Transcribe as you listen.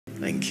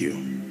Thank you.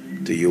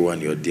 To you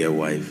and your dear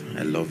wife,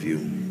 I love you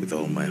with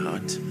all my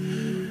heart.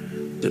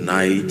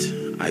 Tonight,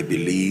 I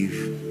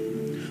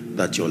believe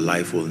that your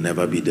life will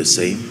never be the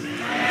same.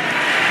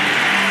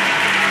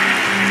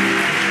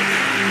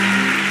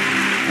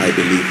 I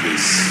believe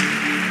this.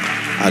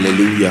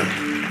 Hallelujah.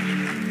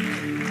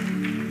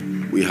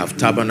 We have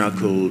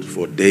tabernacled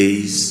for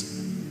days,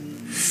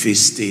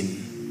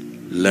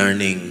 feasting,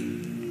 learning,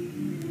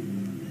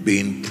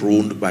 being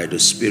pruned by the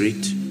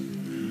Spirit.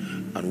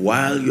 And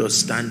while you're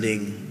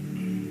standing,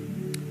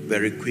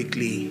 very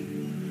quickly,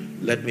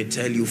 let me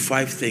tell you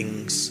 5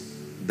 things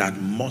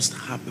that must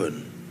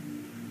happen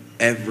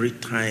every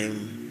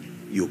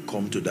time you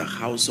come to the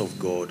house of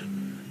God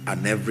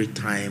and every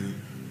time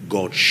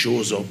God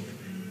shows up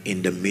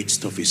in the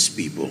midst of his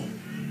people.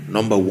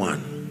 Number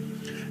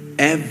 1,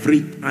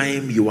 every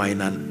time you are in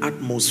an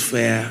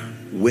atmosphere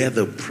where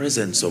the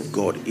presence of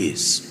God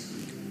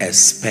is,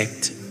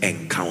 expect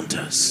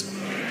encounters.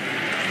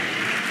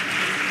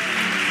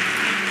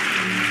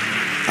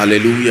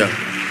 Hallelujah.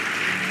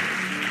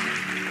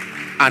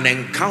 An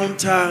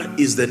encounter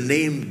is the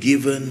name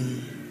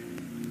given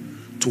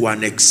to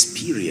an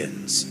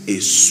experience, a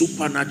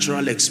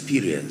supernatural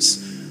experience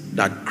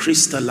that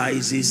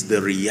crystallizes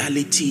the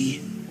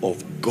reality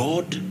of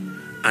God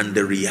and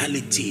the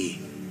reality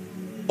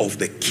of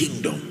the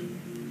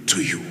kingdom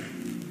to you.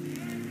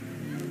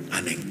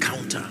 An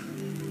encounter.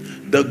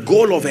 The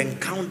goal of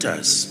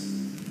encounters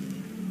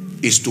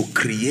is to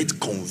create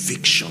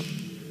conviction.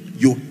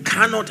 You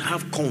cannot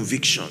have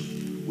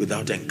conviction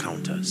without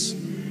encounters.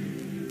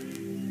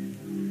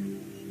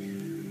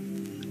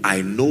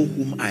 I know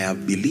whom I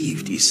have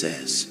believed, he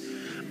says,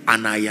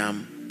 and I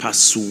am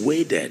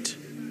persuaded.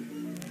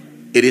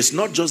 It is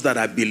not just that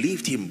I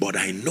believed him, but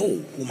I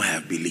know whom I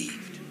have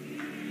believed.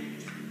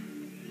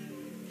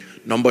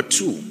 Number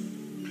 2,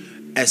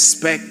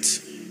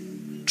 expect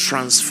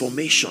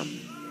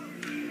transformation.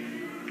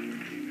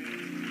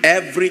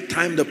 Every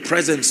time the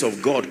presence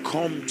of God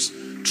comes,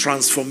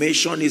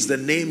 transformation is the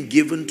name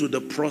given to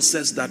the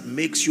process that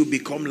makes you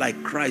become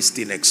like Christ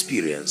in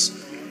experience.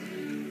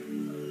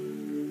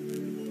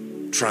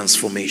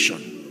 Transformation.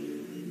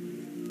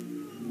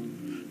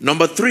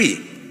 Number 3,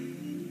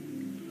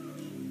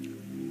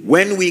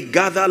 when we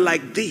gather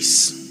like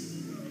this,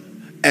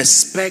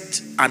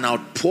 expect an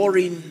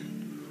outpouring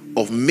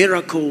of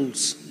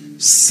miracles,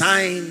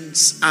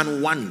 signs,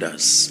 and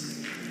wonders.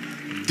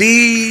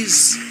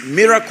 These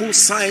miracle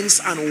signs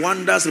and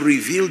wonders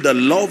reveal the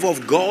love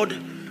of God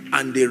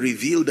and they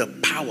reveal the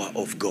power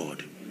of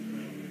God.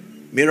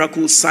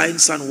 Miracle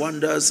signs and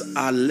wonders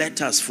are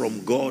letters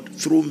from God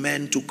through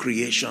men to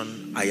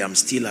creation. I am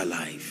still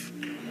alive.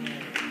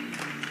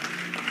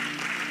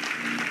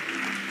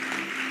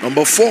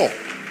 Number 4,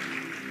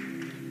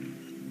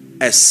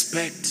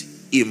 expect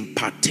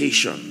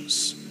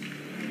impartations.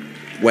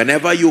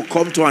 Whenever you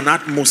come to an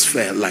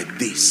atmosphere like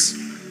this,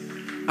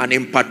 an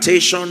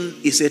impartation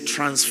is a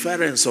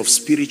transference of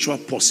spiritual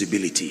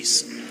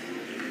possibilities.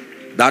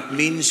 That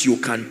means you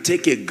can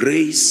take a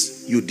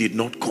grace you did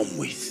not come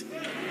with.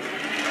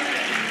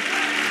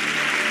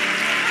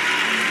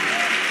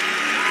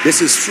 This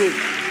is true.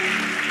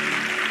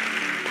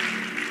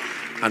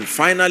 And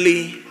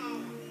finally,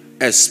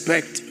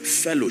 expect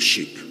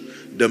fellowship,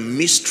 the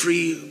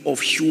mystery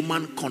of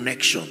human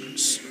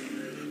connections.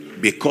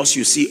 Because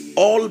you see,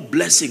 all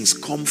blessings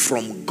come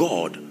from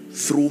God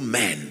through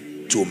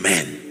men to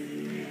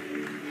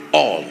men.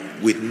 All,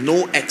 with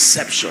no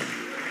exception.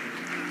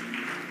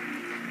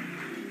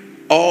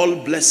 All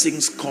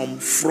blessings come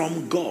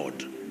from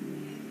God,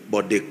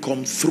 but they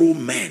come through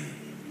men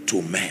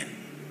to men.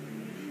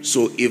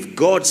 So if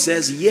God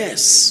says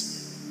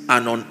yes,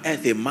 and on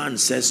earth a man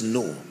says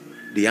no,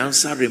 the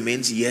answer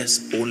remains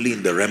yes only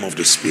in the realm of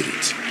the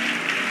spirit.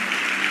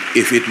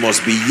 If it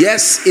must be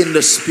yes in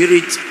the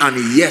spirit and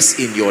yes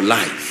in your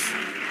life,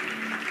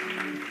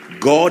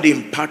 God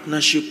in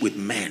partnership with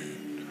men,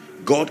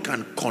 God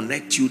can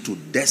connect you to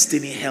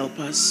destiny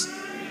helpers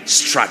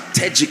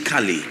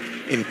strategically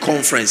in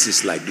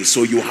conferences like this.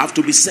 So you have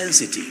to be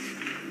sensitive.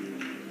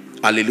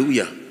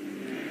 Hallelujah.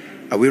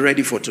 Are we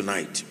ready for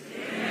tonight?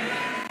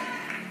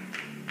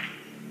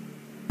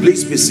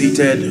 Please be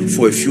seated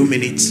for a few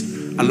minutes.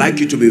 I'd like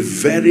you to be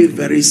very,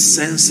 very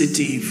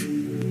sensitive,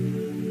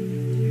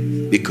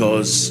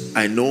 because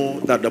I know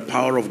that the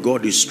power of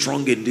God is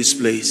strong in this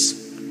place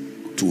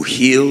to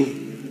heal,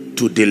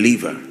 to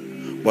deliver.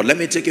 But let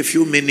me take a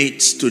few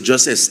minutes to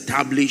just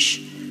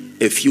establish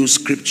a few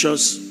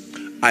scriptures.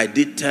 I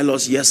did tell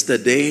us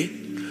yesterday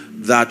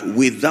that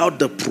without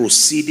the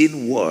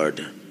proceeding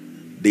word,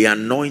 the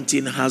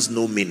anointing has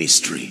no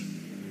ministry.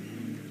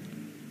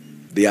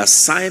 The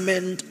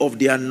assignment of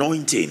the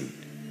anointing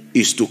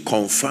is to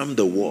confirm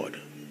the word.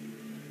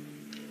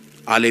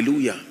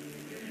 Hallelujah.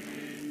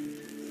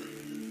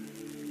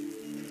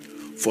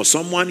 For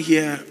someone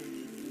here,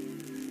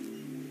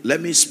 let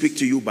me speak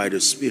to you by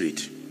the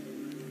Spirit.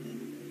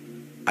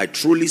 I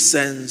truly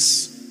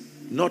sense,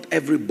 not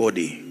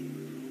everybody,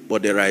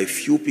 but there are a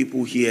few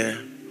people here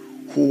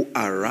who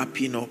are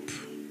wrapping up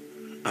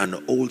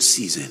an old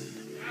season.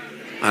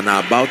 and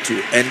are about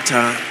to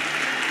enter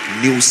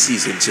new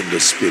seasons in the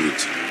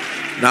spirit.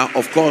 Now,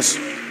 of course,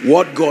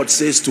 what God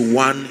says to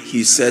one,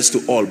 he says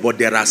to all, but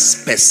there are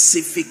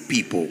specific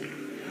people,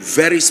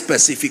 very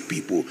specific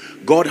people.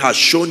 God has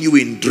shown you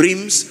in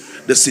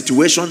dreams, the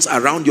situations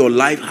around your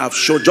life have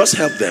shown, just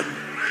help them.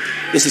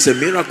 This is a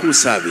miracle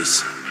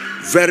service.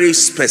 Very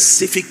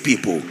specific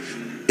people.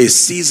 A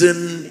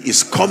season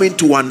is coming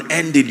to an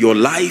end in your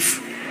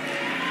life,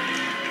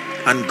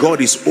 and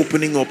God is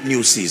opening up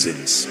new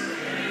seasons.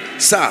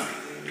 Sir,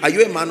 are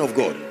you a man of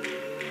God?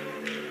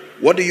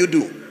 What do you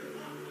do?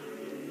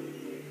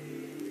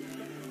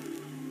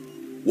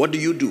 What do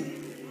you do?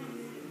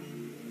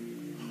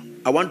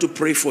 I want to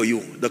pray for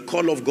you. The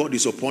call of God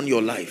is upon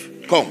your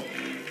life. Come.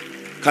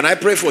 Can I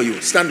pray for you?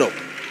 Stand up.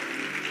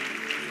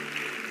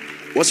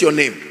 What's your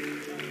name?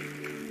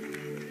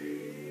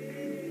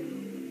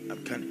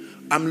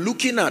 I'm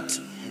looking at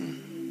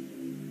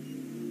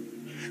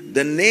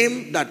the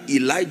name that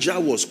Elijah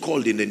was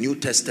called in the New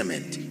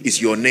Testament is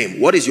your name.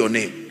 What is your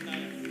name?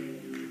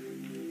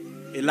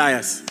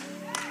 Elias.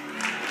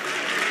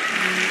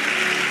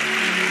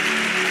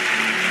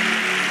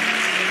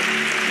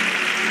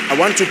 I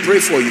want to pray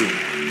for you.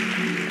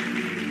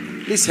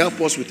 Please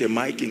help us with a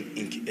mic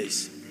in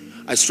case.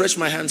 I stretch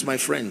my hands, my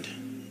friend.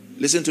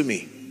 Listen to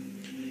me.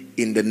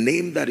 In the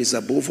name that is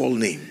above all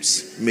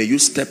names, may you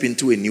step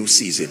into a new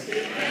season.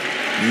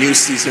 New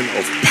season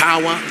of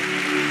power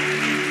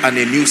and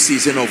a new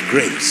season of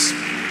grace.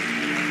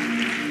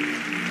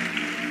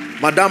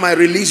 Madam, I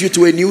release you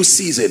to a new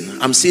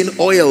season. I'm seeing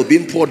oil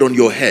being poured on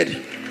your head.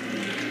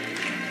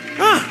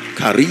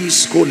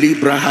 Karisko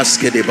libra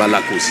haske de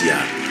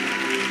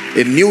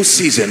balakusia. A new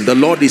season. The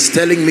Lord is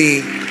telling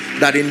me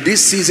that in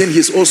this season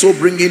he's also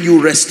bringing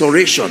you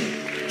restoration.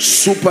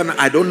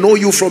 I don't know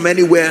you from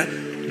anywhere,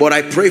 but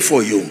I pray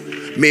for you.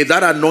 May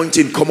that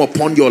anointing come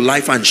upon your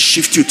life and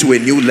shift you to a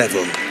new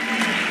level.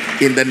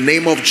 In the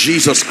name of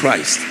Jesus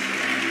Christ.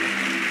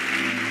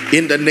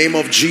 In the name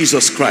of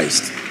Jesus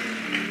Christ.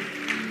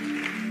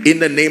 In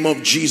the name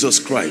of Jesus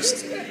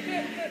Christ.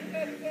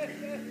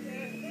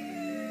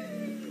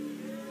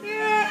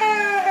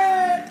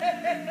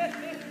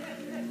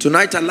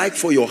 Tonight, I'd like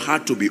for your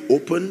heart to be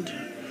opened.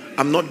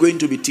 I'm not going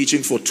to be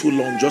teaching for too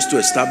long, just to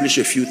establish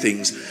a few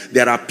things.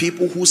 There are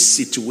people whose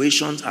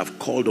situations have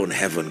called on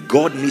heaven.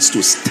 God needs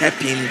to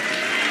step in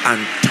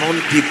and turn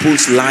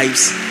people's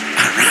lives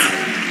around.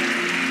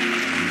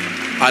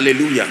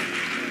 Hallelujah.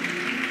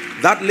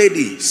 That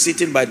lady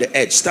sitting by the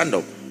edge, stand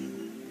up.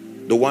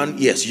 The one,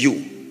 yes, you.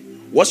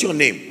 What's your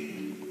name?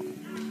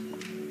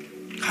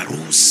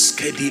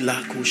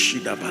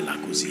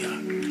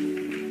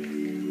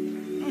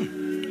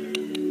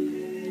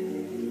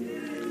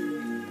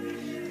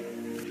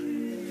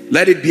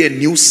 Let it be a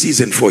new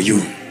season for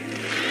you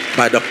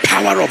by the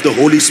power of the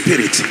Holy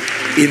Spirit,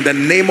 in the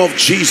name of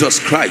Jesus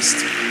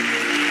Christ.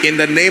 In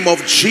the name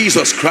of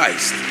Jesus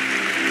Christ.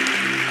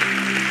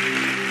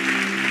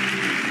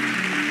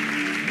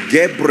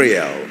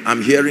 Gabriel,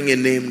 I'm hearing a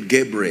name,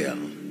 Gabriel.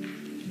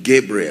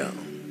 Gabriel.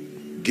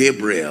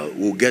 Gabriel.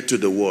 We'll get to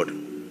the word.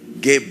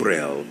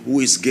 Gabriel. Who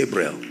is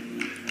Gabriel?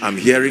 I'm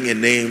hearing a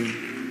name,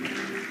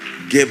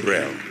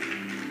 Gabriel.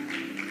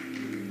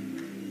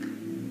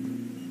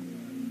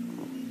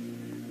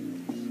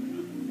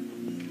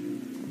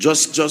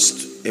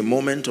 Just a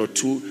moment or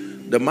two.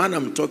 The man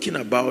I'm talking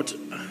about.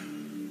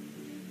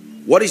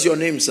 What is your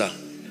name, sir?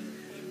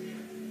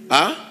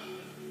 Huh?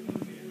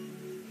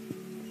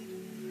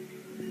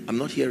 I'm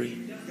not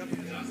hearing.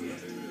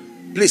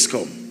 Please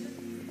come.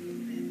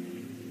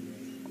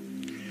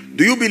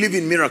 Do you believe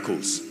in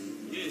miracles?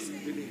 Yes, I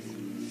believe.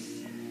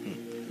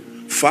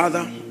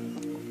 Father,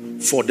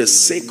 for the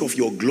sake of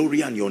your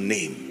glory and your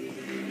name,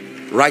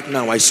 right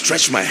now I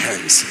stretch my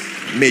hands.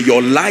 May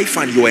your life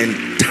and your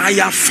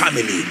entire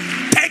family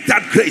take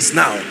that grace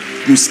now.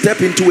 You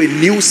step into a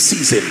new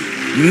season,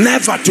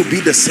 never to be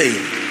the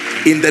same.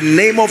 In the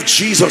name of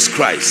Jesus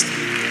Christ.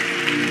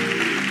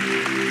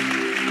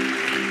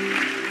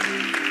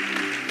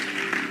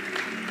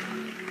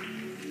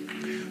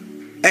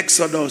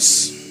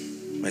 Exodus.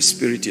 My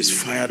spirit is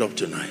fired up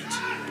tonight.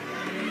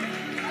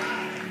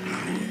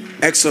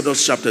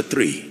 Exodus chapter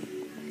 3.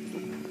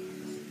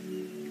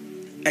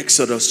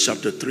 Exodus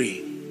chapter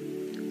 3.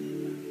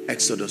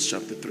 Exodus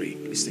chapter 3.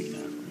 Please take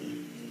that.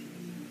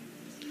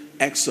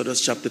 Exodus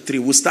chapter 3.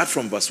 We'll start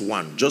from verse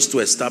 1 just to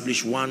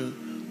establish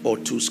one or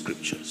two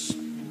scriptures.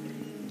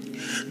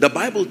 The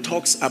Bible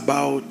talks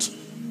about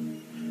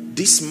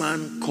this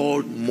man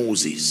called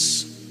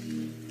Moses,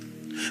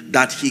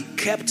 that he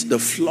kept the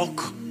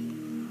flock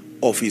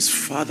of his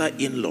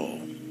father-in-law.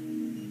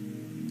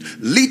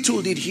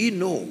 Little did he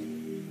know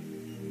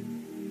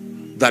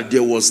that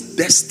there was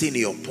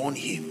destiny upon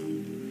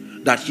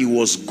him, that he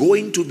was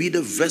going to be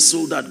the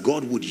vessel that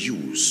God would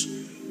use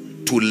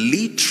to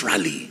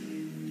literally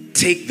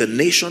take the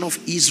nation of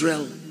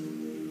Israel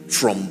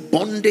from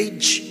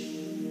bondage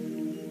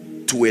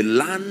to a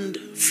land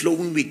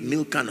flowing with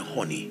milk and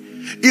honey.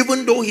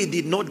 Even though he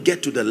did not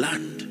get to the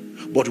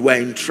land, but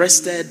we're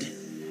interested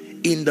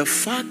in the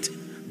fact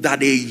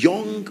that a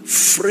young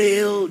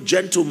frail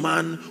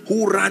gentleman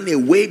who ran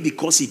away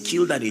because he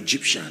killed an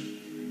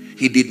Egyptian.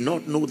 He did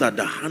not know that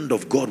the hand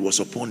of God was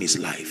upon his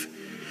life,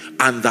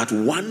 and that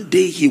one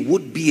day he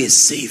would be a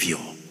savior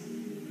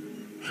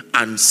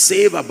and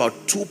save about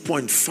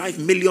 2.5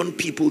 million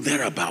people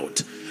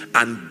thereabout,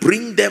 and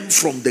bring them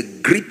from the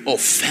grip of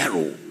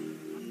Pharaoh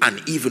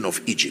and even of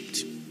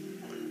Egypt.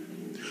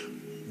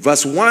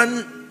 Verse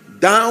 1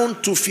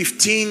 down to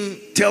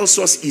 15 tells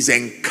us his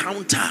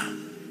encounter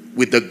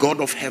with the God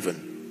of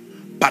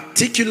heaven.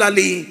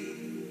 Particularly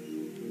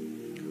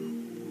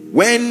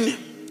when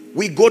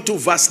we go to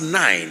verse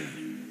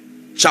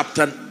 9,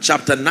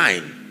 chapter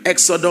 9,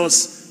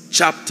 Exodus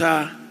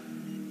chapter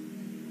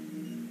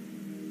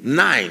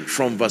 9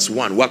 from verse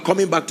 1. We're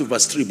coming back to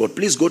verse 3, but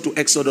please go to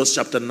Exodus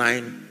chapter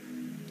 9.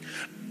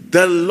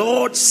 The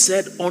Lord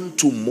said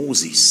unto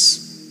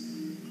Moses,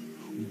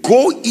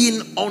 go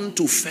in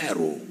unto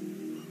Pharaoh.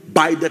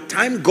 By the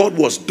time God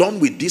was done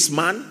with this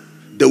man,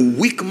 the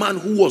weak man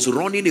who was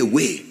running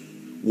away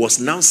was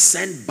now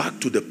sent back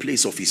to the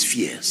place of his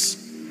fears,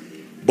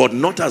 but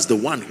not as the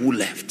one who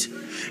left.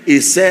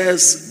 It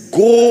says,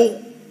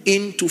 go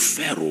into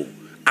Pharaoh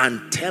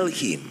and tell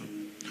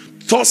him,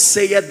 thus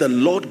saith the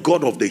Lord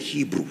God of the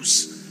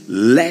Hebrews,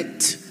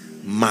 let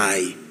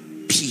my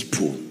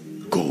people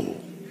go.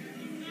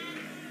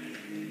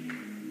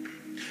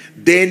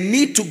 They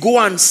need to go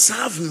and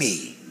serve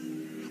me,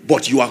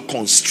 but you are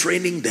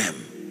constraining them.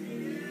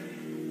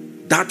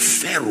 That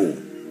Pharaoh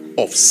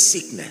of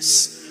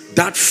sickness,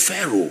 that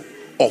Pharaoh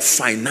of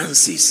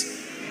finances,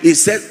 he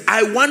said,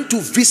 I want to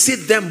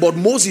visit them, but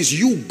Moses,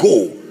 you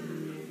go.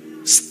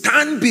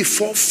 Stand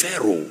before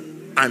Pharaoh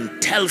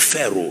and tell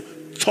Pharaoh,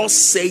 thus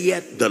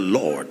saith the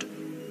Lord,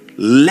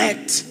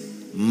 let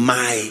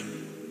my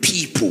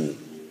people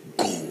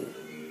go.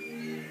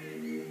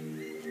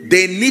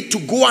 They need to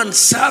go and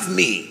serve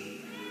me.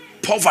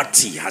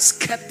 Poverty has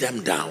kept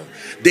them down.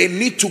 They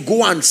need to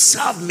go and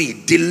serve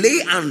me. Delay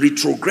and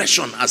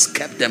retrogression has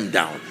kept them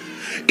down.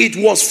 It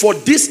was for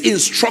this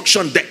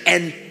instruction, the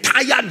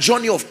entire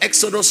journey of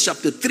Exodus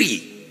chapter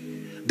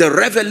 3, the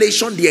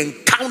revelation, the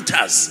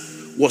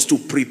encounters, was to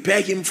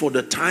prepare him for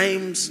the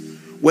times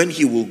when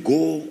he will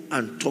go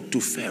and talk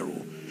to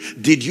Pharaoh.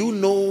 Did you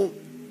know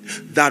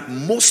that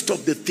most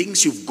of the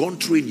things you've gone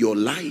through in your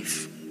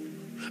life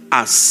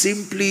are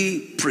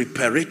simply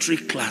preparatory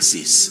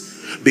classes?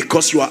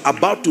 Because you are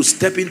about to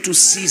step into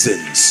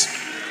seasons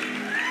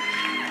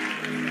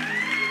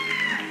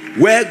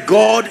where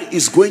God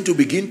is going to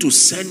begin to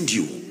send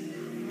you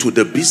to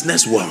the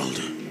business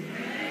world,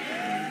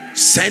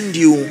 send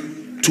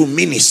you to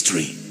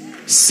ministry,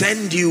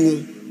 send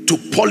you to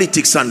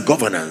politics and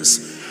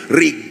governance.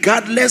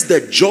 Regardless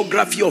the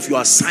geography of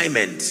your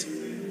assignment,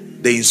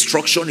 the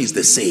instruction is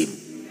the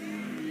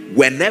same.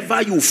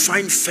 Whenever you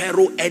find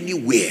Pharaoh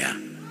anywhere,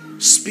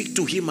 speak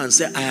to him and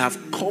say, I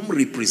have come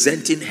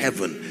representing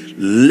heaven.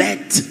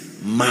 Let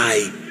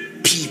my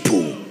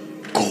people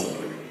go.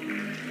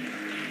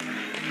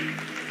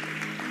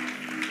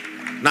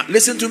 Now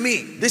listen to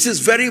me. This is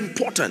very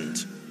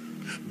important,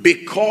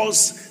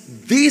 because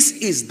this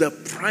is the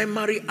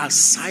primary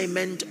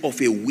assignment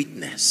of a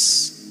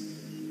witness.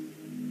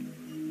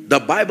 The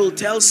Bible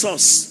tells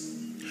us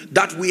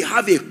that we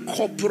have a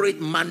corporate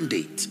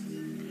mandate,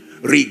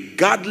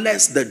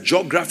 regardless the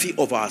geography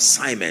of our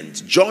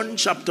assignment. John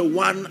chapter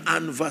 1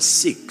 and verse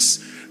 6.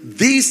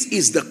 This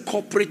is the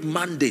corporate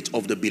mandate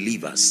of the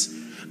believers.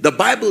 The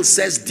Bible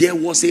says there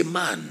was a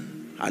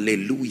man.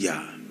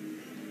 Hallelujah.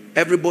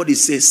 Everybody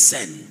says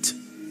sent.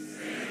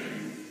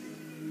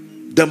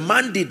 The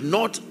man did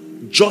not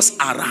just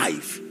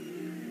arrive.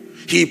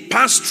 He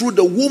passed through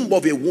the womb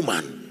of a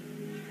woman.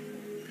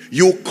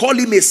 You call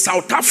him a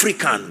South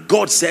African.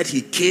 God said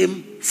he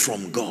came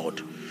from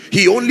God.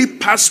 He only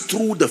passed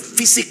through the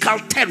physical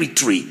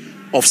territory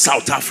of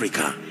South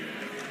Africa.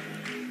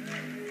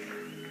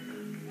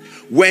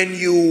 When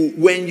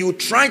you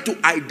try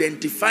to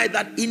identify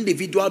that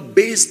individual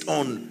based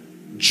on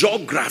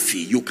geography,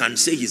 you can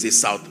say he's a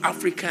South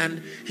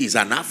African, he's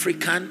an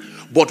African.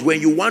 But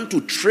when you want to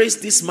trace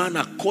this man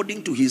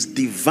according to his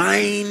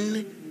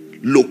divine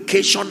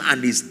location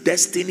and his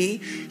destiny,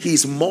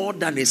 he's more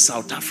than a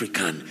South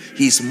African.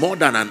 He's more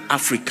than an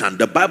African.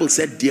 The Bible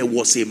said there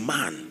was a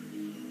man.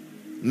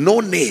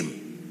 No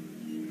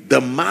name. The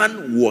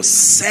man was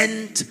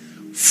sent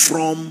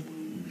from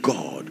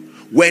God.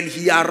 When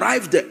he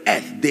arrived the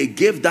earth, they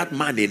gave that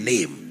man a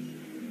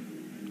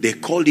name. They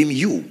called him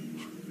you.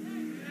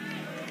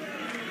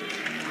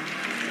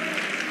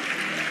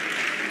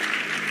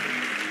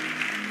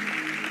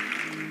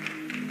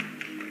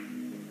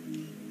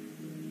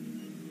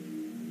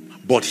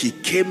 But he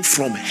came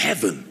from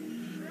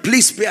heaven.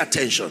 Please pay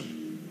attention.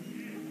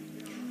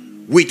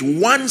 With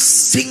one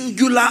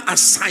singular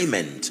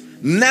assignment.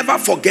 Never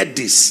forget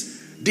this.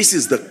 This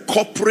is the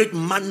corporate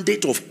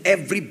mandate of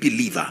every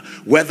believer.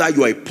 Whether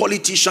you are a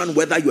politician,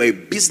 whether you are a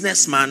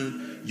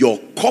businessman, your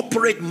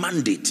corporate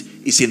mandate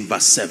is in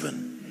verse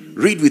 7.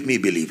 Read with me,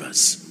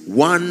 believers.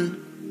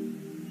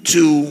 1,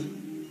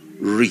 2,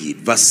 read.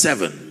 Verse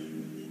 7.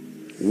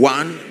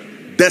 1.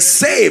 The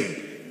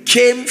same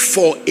came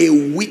for a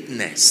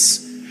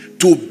witness,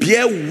 to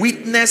bear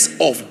witness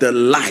of the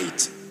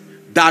light,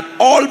 that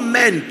all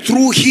men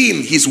through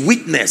him, his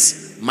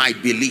witness,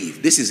 might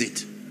believe. This is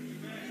it.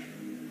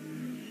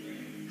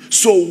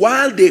 So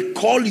while they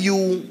call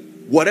you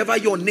whatever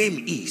your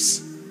name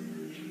is,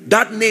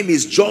 that name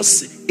is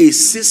just a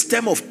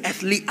system of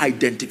earthly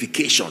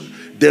identification.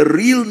 The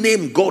real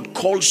name God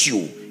calls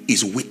you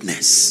is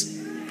witness.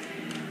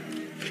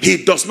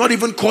 He does not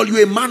even call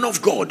you a man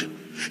of God.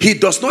 He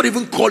does not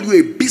even call you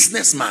a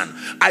businessman.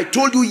 I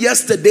told you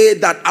yesterday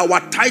that our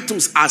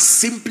titles are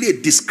simply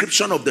a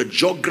description of the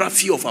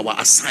geography of our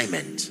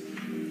assignment.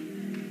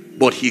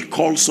 But he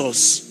calls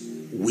us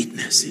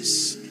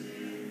witnesses.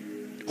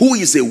 Who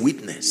is a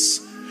witness?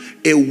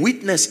 A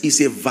witness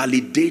is a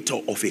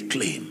validator of a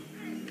claim.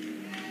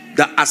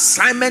 The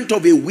assignment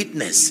of a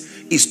witness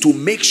is to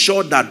make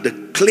sure that the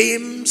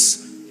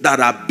claims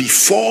that are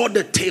before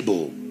the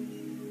table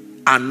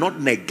are not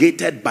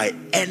negated by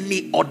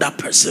any other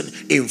person.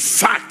 In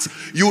fact,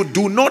 you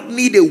do not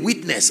need a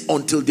witness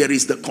until there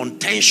is the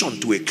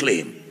contention to a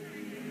claim.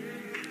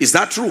 Is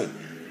that true?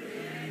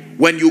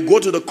 When you go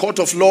to the court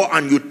of law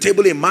and you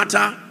table a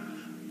matter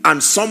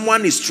and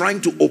someone is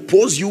trying to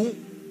oppose you,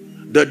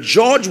 the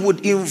judge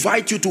would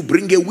invite you to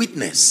bring a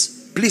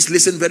witness. Please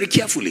listen very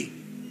carefully.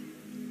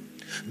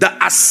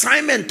 The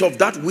assignment of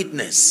that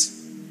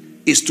witness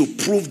is to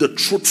prove the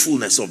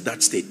truthfulness of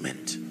that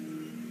statement.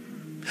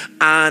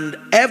 And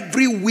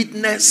every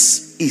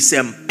witness is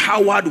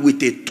empowered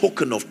with a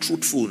token of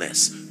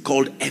truthfulness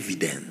called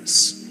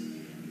evidence.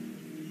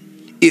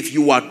 If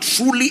you are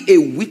truly a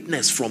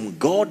witness from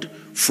God,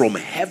 from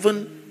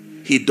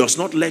heaven, he does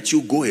not let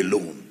you go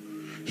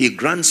alone. He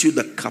grants you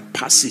the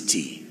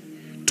capacity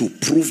to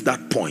prove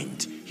that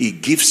point. He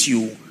gives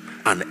you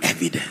an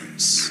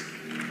evidence.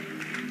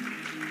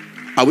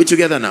 Are we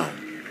together now?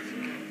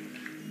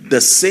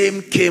 The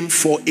same came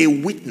for a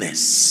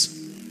witness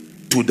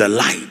to the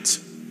light,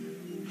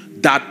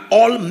 that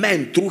all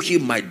men through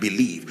him might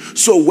believe.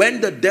 So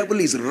when the devil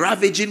is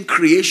ravaging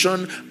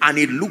creation and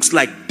it looks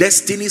like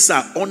destinies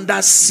are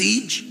under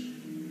siege,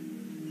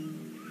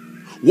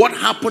 what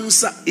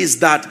happens is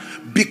that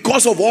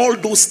because of all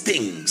those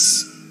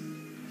things,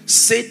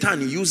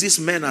 Satan uses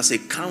men as a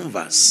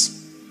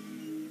canvas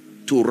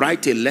to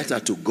write a letter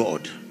to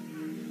God.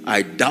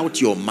 I doubt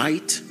your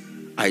might.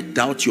 I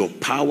doubt your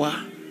power.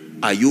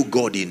 Are you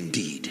God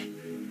indeed?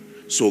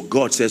 So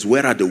God says,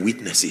 where are the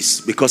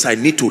witnesses? Because I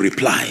need to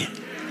reply.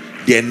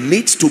 There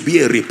needs to be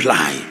a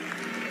reply.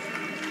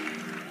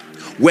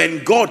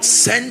 When God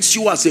sends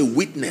you as a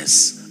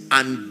witness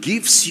and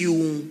gives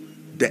you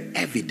the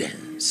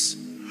evidence,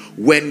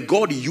 when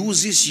God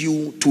uses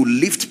you to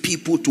lift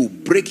people, to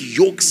break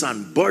yokes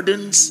and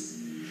burdens,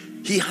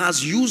 he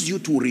has used you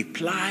to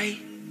reply.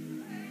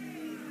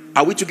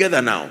 Are we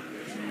together now?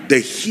 The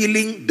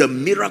healing, the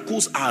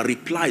miracles are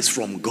replies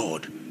from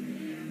God.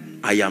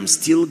 I am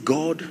still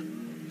God,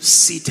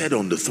 seated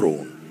on the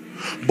throne.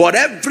 But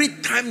every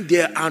time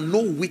there are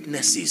no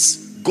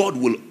witnesses, God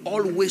will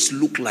always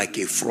look like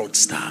a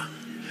fraudster.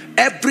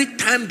 Every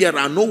time there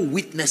are no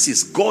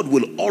witnesses, God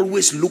will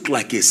always look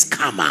like a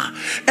scammer.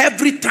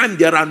 Every time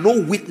there are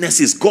no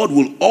witnesses, God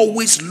will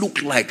always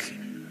look like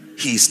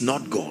he is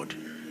not God.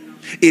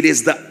 It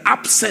is the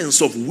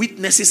absence of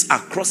witnesses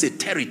across a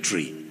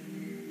territory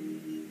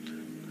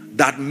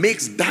that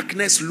makes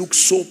darkness look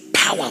so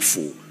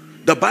powerful.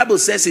 The Bible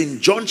says in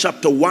John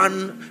chapter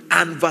 1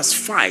 and verse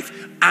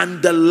 5,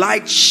 and the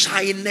light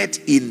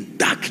shineth in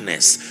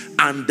darkness,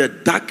 and the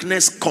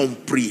darkness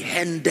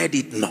comprehended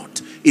it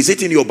not. Is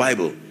it in your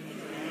Bible?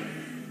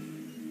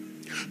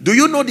 Do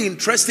you know the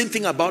interesting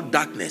thing about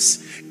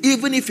darkness?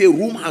 Even if a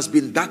room has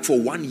been dark for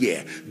 1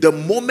 year, the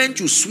moment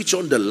you switch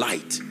on the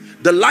light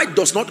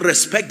does not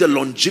respect the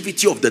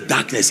longevity of the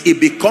darkness. It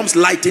becomes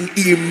lighting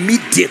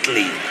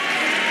immediately.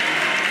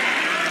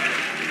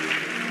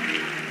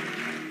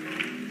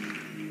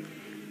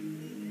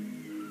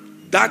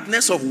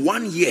 Darkness of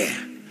 1 year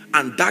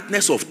and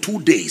darkness of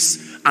 2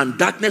 days and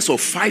darkness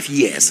of 5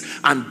 years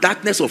and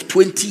darkness of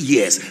 20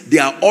 years, they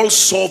are all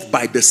solved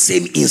by the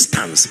same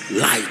instance,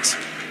 light.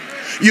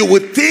 You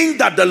would think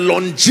that the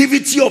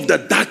longevity of the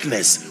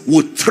darkness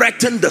would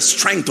threaten the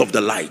strength of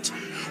the light.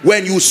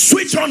 When you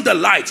switch on the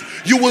light,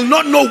 you will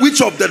not know which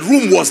of the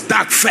room was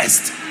dark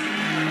first.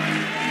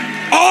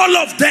 All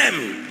of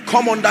them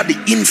come under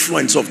the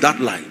influence of that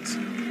light.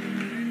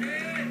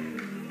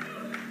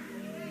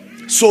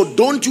 So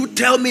don't you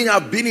tell me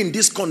I've been in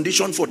this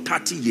condition for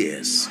 30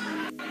 years.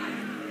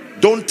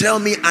 Don't tell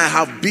me I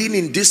have been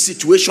in this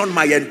situation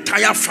my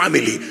entire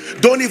family.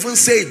 Don't even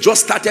say it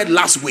just started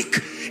last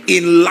week.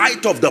 In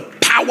light of the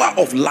power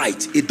of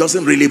light, it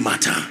doesn't really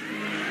matter.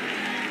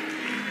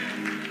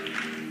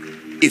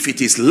 If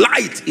it is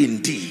light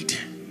indeed,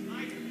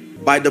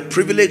 by the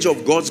privilege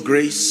of God's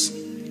grace,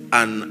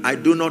 and I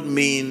do not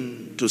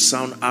mean to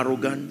sound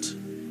arrogant,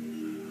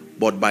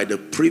 but by the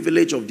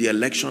privilege of the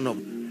election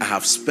of, I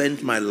have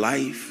spent my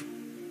life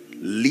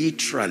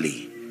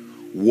literally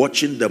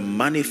watching the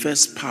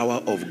manifest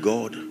power of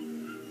God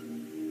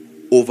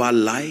over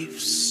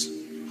lives,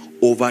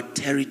 over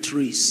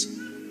territories.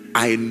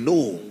 I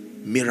know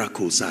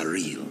miracles are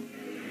real.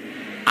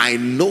 I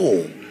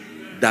know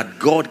that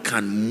God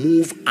can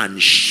move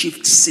and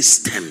shift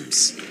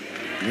systems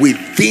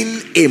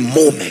within a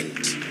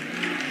moment.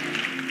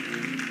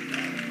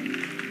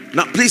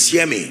 Now, please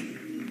hear me.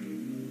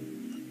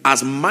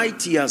 As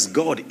mighty as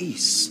God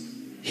is,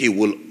 he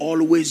will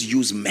always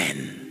use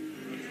men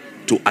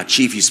to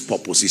achieve his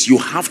purposes. You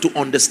have to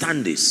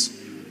understand this.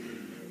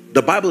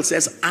 The Bible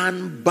says,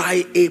 and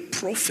by a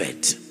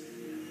prophet,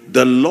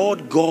 the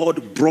Lord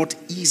God brought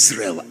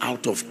Israel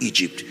out of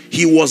Egypt.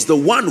 He was the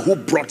one who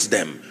brought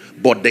them,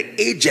 but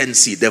the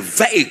agency, the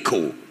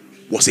vehicle,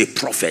 was a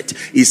prophet.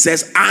 He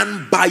says,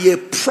 and by a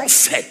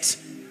prophet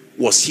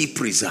was he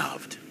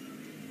preserved.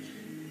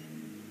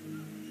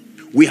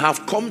 We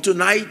have come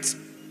tonight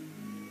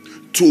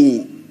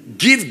to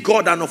give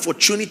God an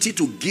opportunity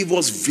to give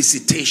us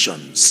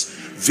visitations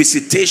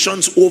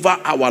over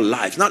our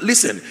lives. Now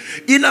listen,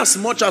 in as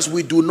much as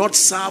we do not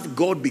serve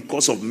God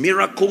because of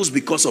miracles,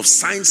 because of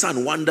signs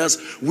and wonders,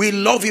 we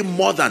love him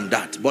more than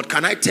that. But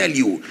can I tell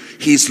you,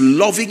 he's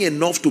loving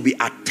enough to be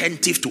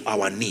attentive to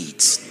our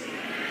needs.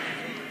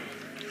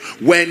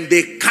 When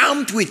they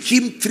camped with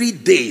him 3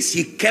 days,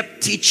 he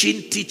kept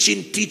teaching,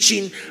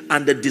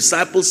 and the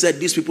disciples said,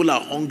 these people are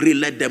hungry,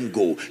 let them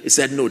go. He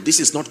said, no, this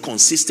is not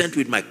consistent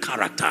with my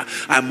character.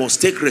 I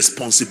must take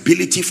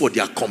responsibility for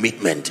their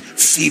commitment.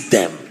 Feed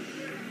them.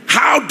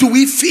 How do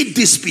we feed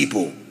these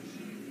people?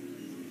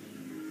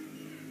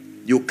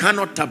 You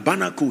cannot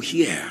tabernacle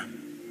here,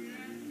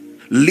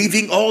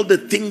 leaving all the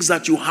things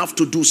that you have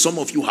to do. Some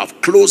of you have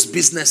closed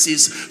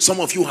businesses. Some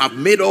of you have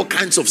made all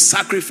kinds of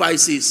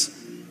sacrifices.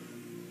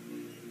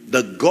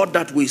 The God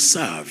that we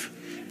serve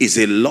is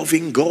a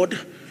loving God.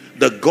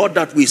 The God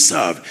that we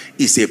serve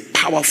is a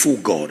powerful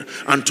God.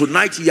 And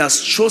tonight he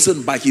has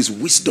chosen by his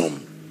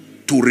wisdom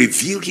to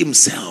reveal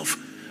himself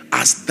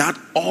as that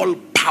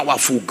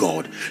all-powerful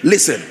God.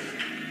 Listen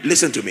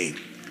to me.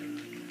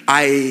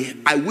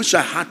 I wish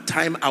I had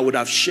time. I would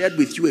have shared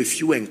with you a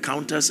few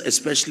encounters,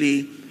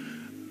 especially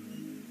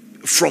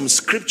from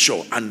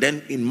scripture and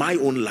then in my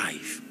own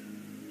life.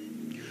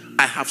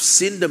 I have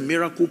seen the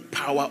miracle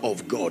power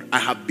of God. I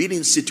have been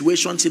in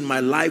situations in my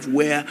life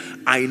where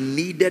I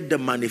needed the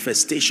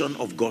manifestation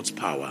of God's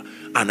power,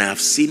 and I have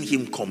seen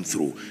him come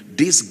through.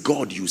 This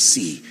God you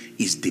see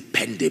is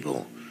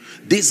dependable.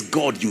 This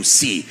God you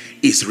see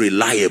is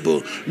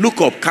reliable.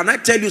 Look up. Can I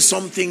tell you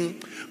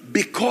something?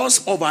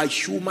 Because of our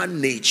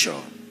human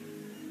nature,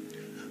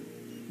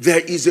 there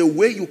is a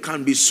way you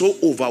can be so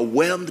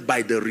overwhelmed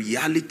by the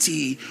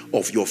reality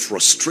of your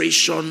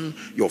frustration,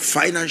 your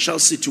financial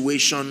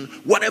situation,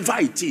 whatever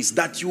it is,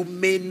 that you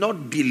may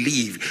not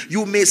believe.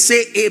 You may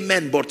say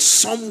amen, but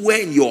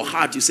somewhere in your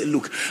heart you say,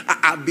 look,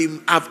 I've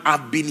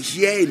been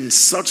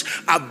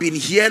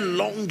here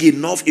long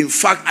enough. In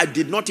fact, I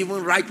did not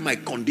even write my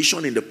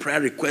condition in the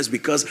prayer request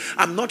because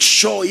I'm not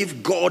sure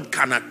if God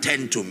can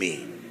attend to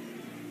me.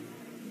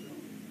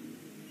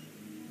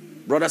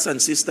 Brothers and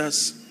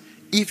sisters,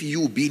 if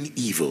you being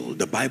evil,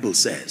 the Bible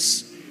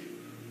says,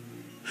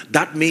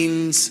 that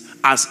means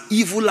as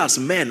evil as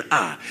men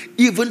are,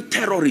 even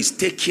terrorists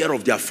take care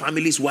of their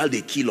families while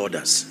they kill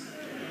others.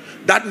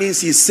 That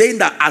means he's saying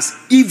that as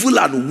evil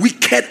and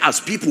wicked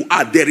as people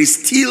are, there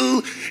is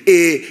still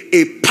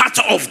a part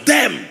of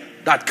them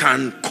that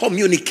can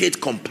communicate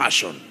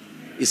compassion.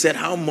 He said,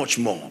 how much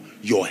more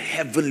your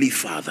heavenly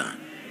Father?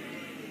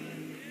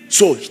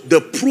 So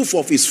the proof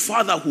of his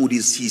fatherhood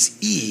is his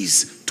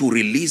ease to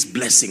release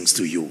blessings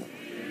to you.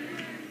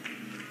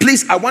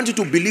 Please, I want you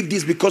to believe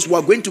this because we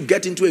are going to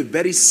get into a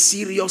very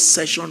serious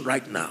session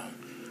right now.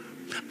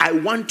 I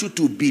want you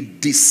to be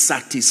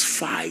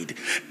dissatisfied.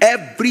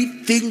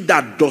 Everything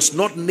that does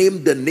not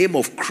name the name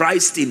of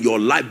Christ in your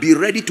life, be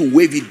ready to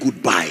wave it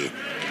goodbye.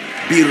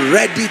 Be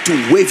ready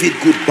to wave it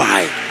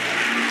goodbye.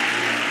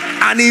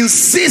 And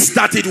insist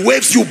that it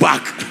waves you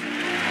back.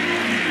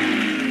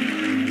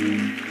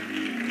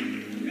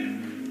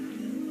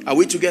 Are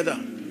we together?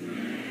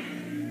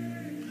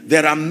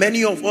 There are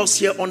many of us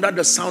here under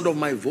the sound of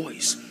my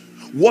voice.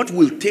 What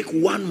will take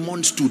 1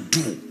 month to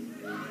do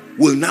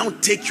will now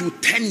take you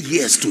 10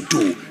 years to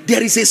do.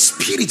 There is a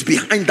spirit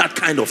behind that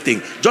kind of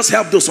thing. Just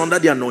help those under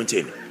the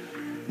anointing.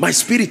 My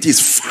spirit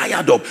is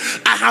fired up.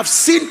 I have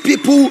seen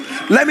people,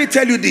 let me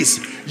tell you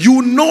this.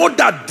 You know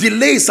that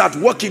delay is at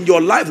work in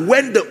your life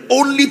when the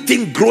only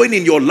thing growing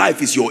in your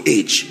life is your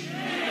age.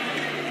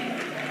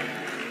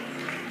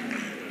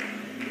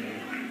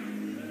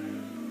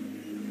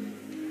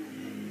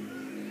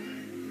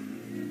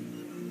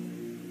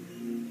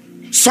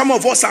 Some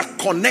of us are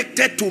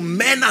connected to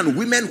men and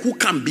women who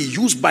can be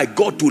used by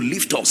God to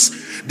lift us.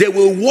 They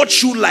will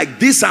watch you like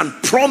this and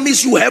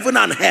promise you heaven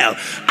and hell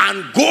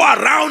and go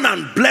around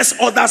and bless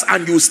others,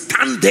 and you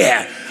stand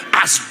there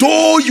as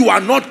though you are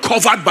not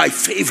covered by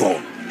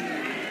favor.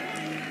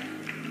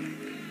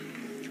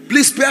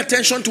 Please pay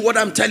attention to what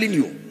I'm telling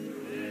you.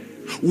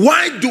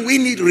 Why do we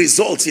need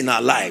results in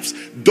our lives?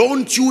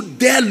 Don't you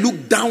dare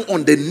look down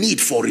on the need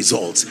for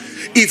results.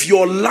 If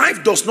your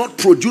life does not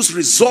produce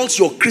results,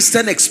 your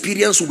Christian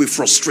experience will be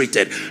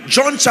frustrated.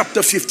 John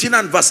chapter 15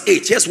 and verse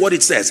 8, here's what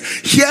it says.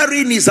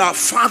 Herein is our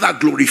Father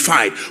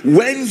glorified,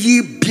 when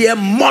ye bear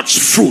much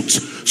fruit,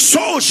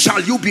 so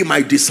shall you be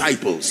my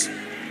disciples.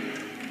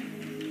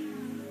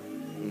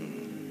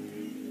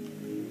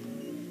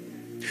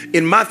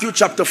 In Matthew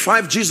chapter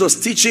 5, Jesus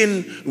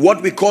teaching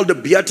what we call the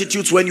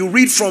Beatitudes. When you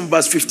read from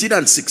verse 15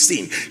 and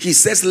 16, he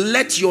says,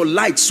 let your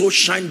light so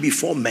shine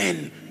before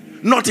men,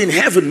 not in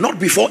heaven, not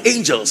before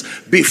angels,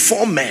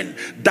 before men,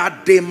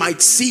 that they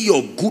might see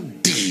your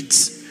good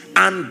deeds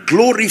and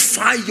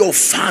glorify your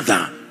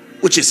Father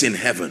which is in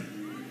heaven.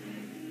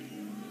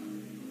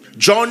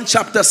 John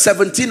chapter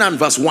 17 and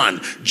verse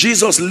 1,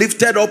 Jesus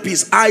lifted up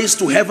his eyes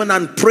to heaven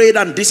and prayed,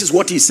 and this is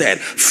what he said.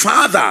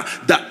 Father,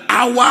 the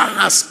hour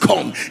has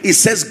come. He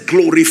says,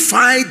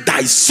 glorify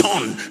thy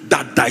Son,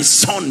 that thy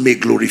Son may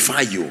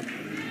glorify you.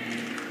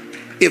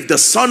 If the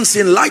sons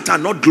in light are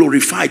not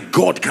glorified,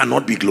 God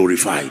cannot be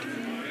glorified.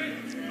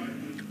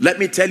 Let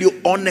me tell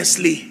you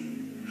honestly,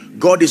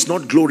 God is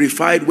not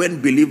glorified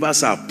when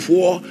believers are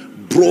poor,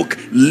 broke,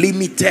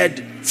 limited,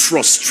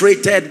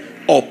 frustrated,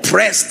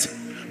 oppressed.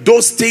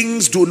 Those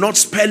things do not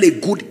spell a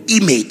good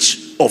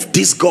image of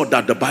this God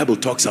that the Bible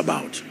talks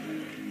about.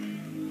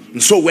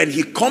 And so when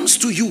he comes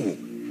to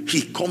you,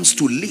 he comes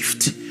to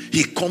lift.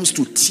 He comes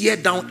to tear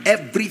down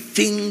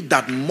everything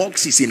that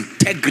mocks his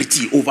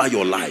integrity over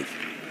your life.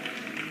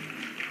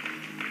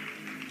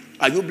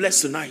 Are you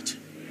blessed tonight?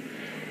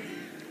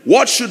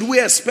 What should we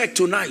expect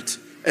tonight?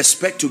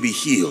 Expect to be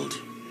healed.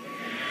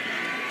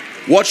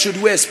 What should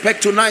we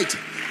expect tonight?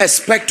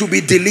 Expect to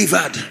be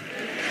delivered.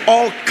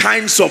 All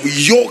kinds of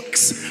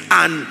yokes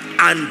and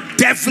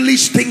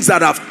devilish things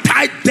that have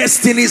tied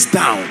destinies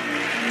down.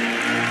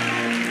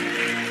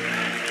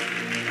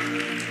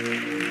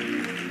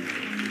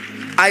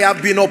 I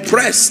have been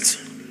oppressed.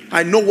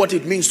 I know what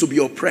it means to be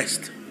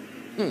oppressed.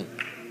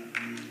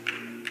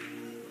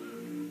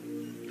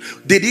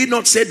 Did he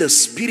not say the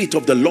Spirit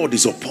of the Lord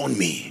is upon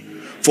me?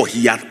 For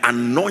he hath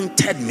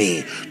anointed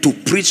me to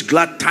preach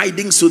glad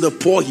tidings to the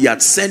poor. He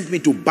hath sent me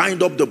to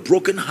bind up the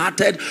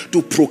brokenhearted,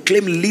 to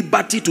proclaim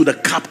liberty to the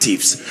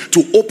captives,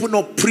 to open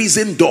up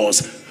prison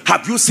doors.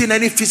 Have you seen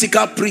any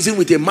physical prison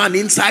with a man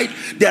inside?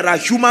 There are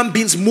human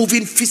beings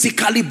moving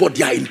physically, but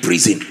they are in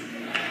prison.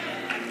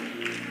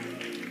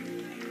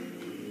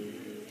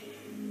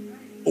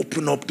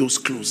 Open up those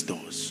closed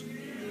doors.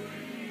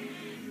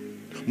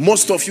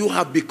 Most of you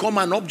have become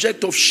an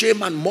object of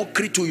shame and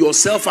mockery to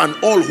yourself and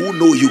all who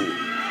know you.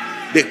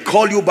 They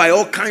call you by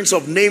all kinds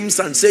of names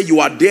and say you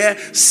are there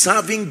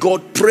serving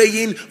God,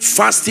 praying,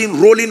 fasting,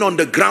 rolling on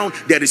the ground.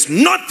 There is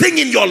nothing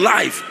in your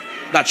life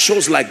that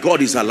shows like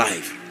God is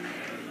alive.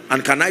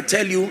 And can I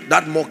tell you,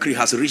 that mockery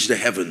has reached the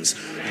heavens.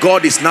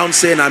 God is now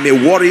saying, I'm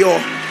a warrior.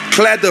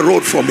 Clear the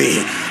road for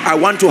me. I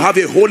want to have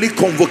a holy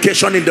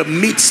convocation in the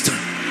midst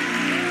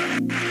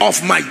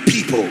of my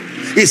people.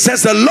 He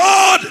says, the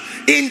Lord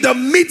in the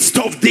midst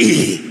of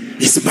thee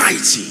is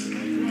mighty.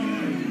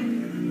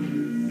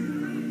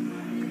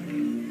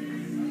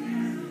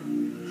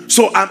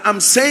 So I'm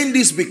saying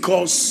this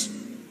because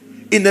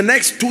in the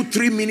next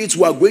 2-3 minutes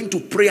we are going to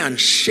pray and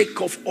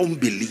shake off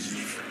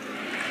unbelief.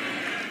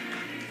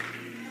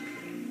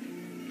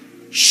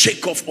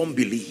 Shake off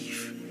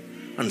unbelief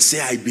and say,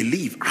 I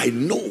believe, I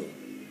know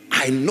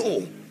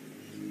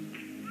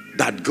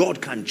that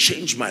God can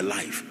change my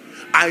life.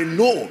 I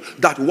know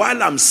that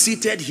while I'm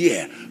seated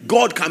here,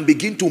 God can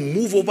begin to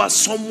move over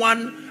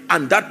someone,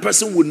 and that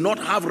person will not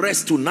have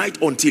rest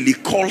tonight until he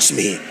calls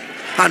me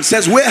and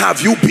says, where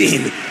have you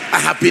been? I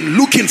have been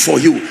looking for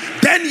you.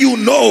 Then you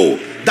know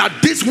that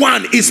this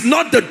one is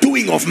not the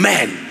doing of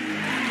man.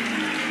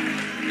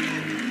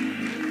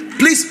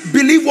 Please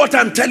believe what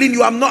I'm telling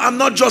you. I'm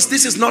not just,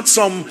 this is not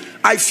some,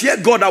 I fear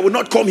God, I will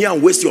not come here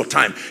and waste your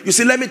time. You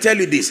see, let me tell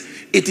you this.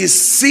 It is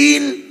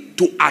sin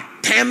to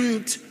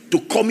attempt to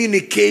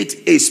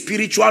communicate a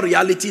spiritual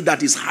reality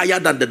that is higher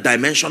than the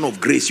dimension of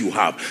grace you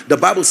have. The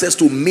Bible says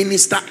to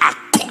minister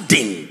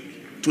according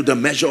to the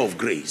measure of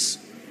grace.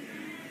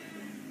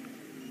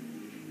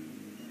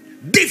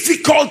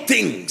 Difficult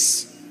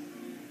things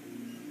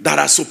that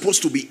are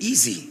supposed to be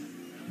easy,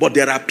 but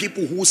there are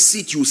people who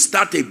sit, you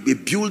start a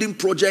building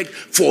project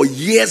for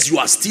years, you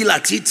are still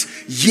at it,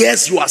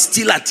 years you are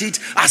still at it,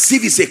 as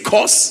if it's a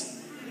course.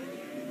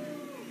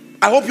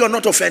 I hope you're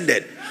not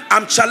offended.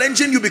 I'm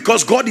challenging you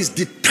because God is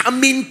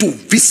determined to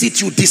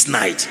visit you this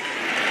night.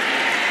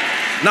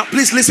 Now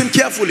please listen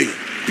carefully.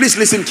 Please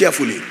listen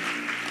carefully.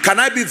 Can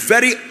I be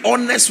very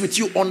honest with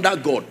you under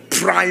God?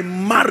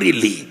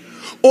 Primarily,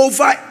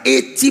 over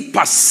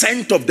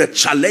 80% of the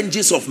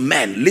challenges of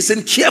men,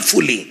 listen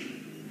carefully,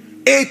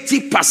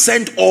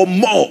 80% or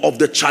more of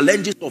the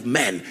challenges of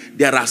men,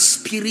 there are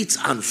spirits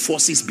and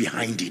forces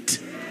behind it.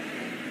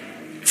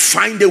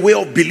 Find a way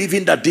of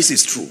believing that this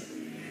is true.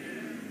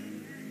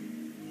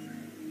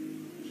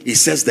 He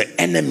says the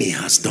enemy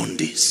has done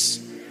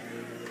this.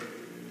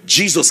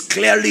 Jesus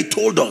clearly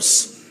told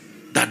us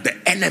that the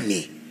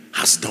enemy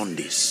has done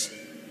this.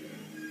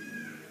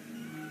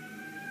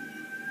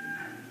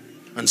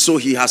 And so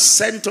he has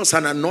sent us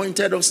and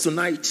anointed us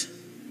tonight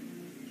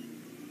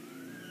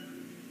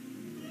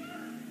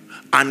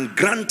and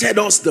granted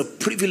us the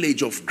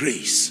privilege of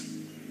grace.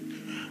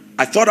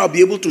 I thought I'll be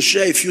able to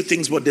share a few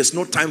things, but there's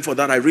no time for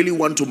that. I really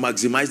want to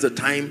maximize the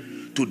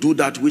time to do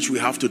that which we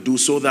have to do,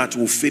 so that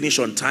we'll finish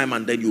on time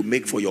and then you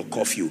make for your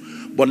curfew.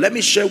 But let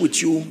me share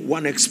with you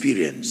one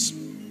experience.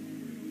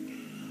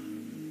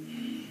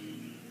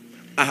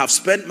 I have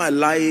spent my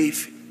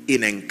life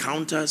in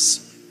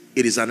encounters.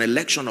 It is an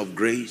election of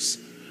grace,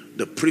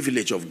 the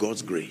privilege of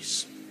God's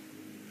grace.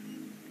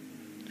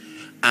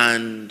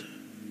 And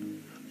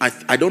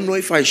I don't know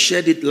if I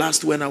shared it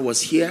last when I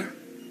was here,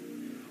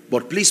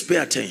 but please pay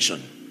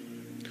attention.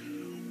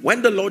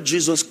 When the Lord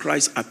Jesus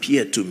Christ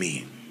appeared to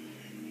me,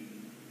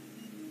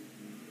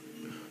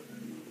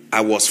 I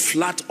was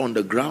flat on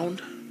the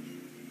ground,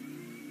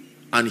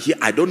 and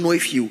I don't know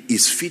if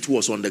his feet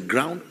was on the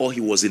ground or he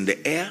was in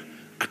the air.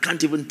 I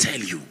can't even tell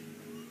you.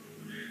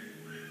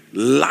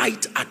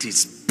 Light at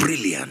its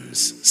brilliance,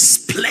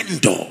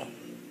 splendor.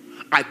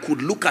 I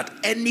could look at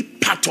any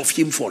part of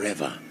him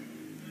forever.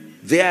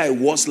 There I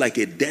was like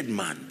a dead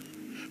man,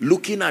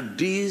 looking at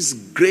this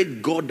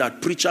great God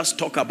that preachers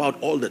talk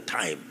about all the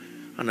time.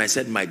 And I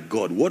said, my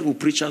God, what will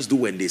preachers do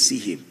when they see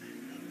him?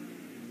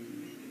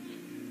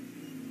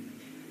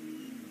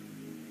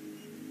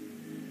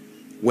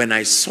 When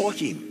I saw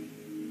him,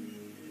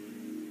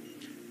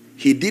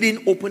 he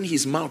didn't open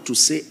his mouth to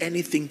say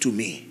anything to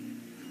me,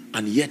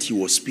 and yet he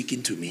was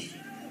speaking to me.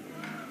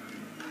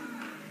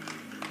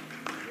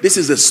 This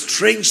is a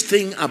strange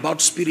thing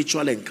about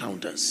spiritual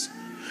encounters.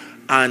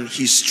 And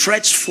he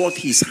stretched forth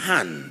his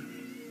hand,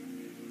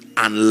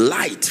 and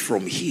light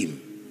from him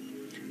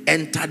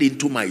entered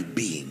into my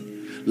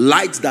being.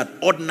 Light that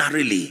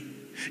ordinarily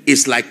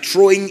is like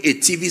throwing a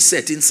TV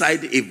set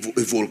inside a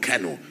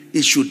volcano.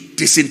 It should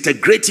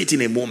disintegrate it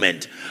in a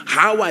moment.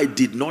 How I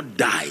did not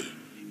die,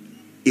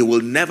 it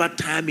will never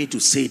tire me to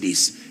say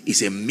this,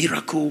 is a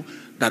miracle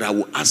that I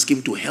will ask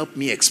him to help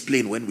me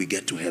explain when we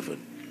get to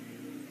heaven.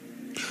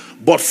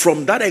 But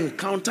from that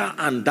encounter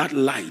and that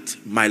light,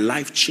 my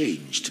life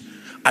changed.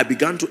 I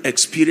began to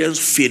experience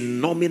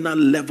phenomenal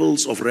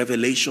levels of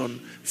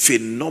revelation,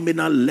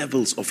 phenomenal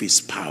levels of his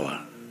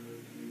power.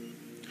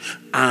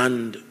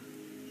 And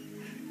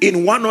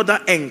in one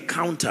other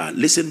encounter,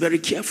 listen very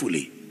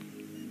carefully,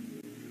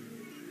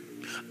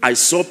 I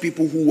saw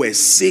people who were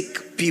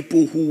sick,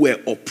 people who were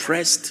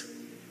oppressed,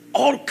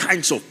 all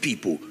kinds of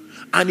people.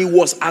 And it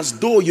was as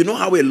though, you know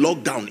how a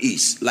lockdown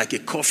is, like a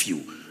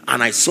curfew.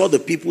 And I saw the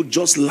people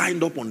just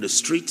lined up on the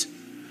street.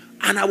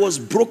 And I was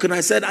broken. I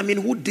said, I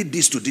mean, who did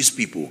this to these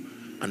people?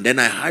 And then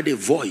I heard a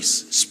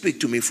voice speak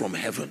to me from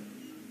heaven,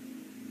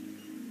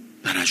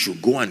 that I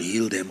should go and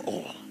heal them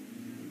all.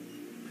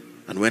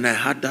 And when I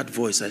heard that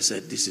voice, I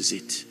said, this is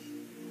it.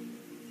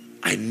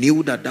 I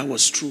knew that that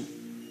was true.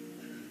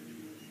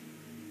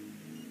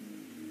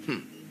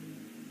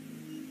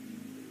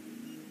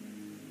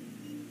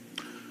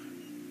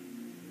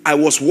 I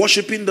was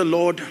worshiping the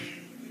Lord,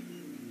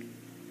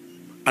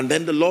 and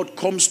then the Lord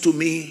comes to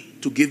me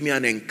to give me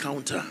an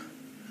encounter,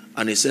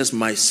 and he says,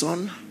 my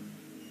son,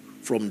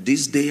 from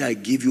this day I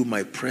give you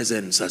my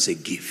presence as a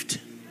gift.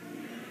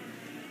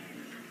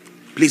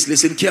 Please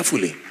listen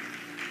carefully.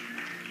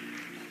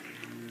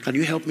 Can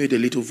you help me with a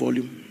little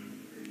volume?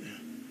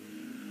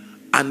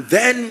 And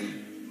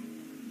then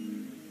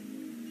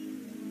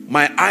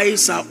my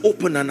eyes are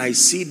open and I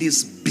see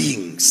this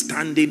being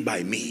standing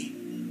by me.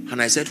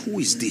 And I said, who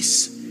is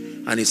this?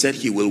 And he said,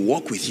 he will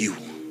walk with you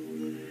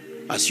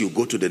as you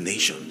go to the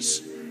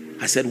nations.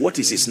 I said, what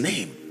is his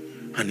name?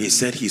 And he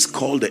said, he's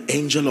called the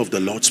angel of the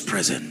Lord's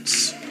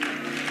presence.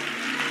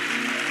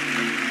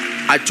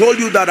 I told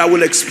you that I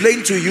will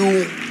explain to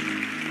you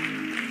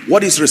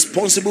what is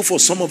responsible for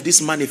some of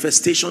these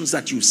manifestations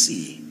that you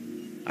see.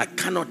 I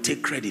cannot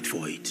take credit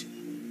for it.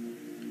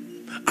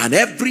 And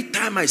every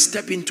time I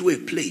step into a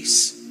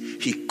place,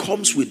 he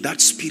comes with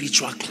that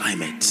spiritual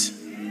climate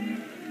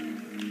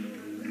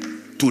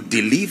to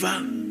deliver,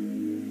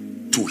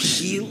 to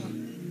heal,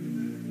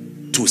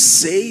 to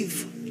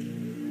save,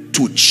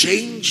 to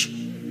change,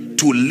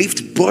 to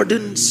lift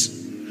burdens.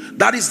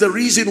 That is the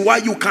reason why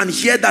you can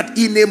hear that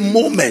in a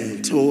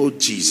moment. Oh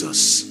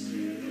Jesus,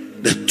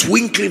 the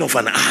twinkling of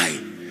an eye,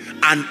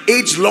 an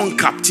age-long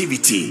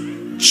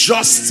captivity,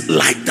 just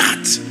like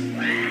that,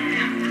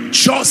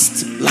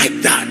 just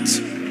like that,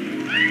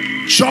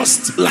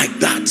 just like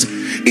that.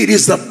 It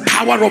is the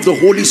power of the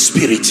Holy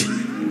Spirit.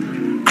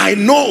 I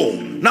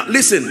know. Now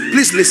listen,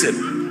 please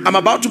listen. I'm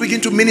about to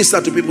begin to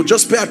minister to people.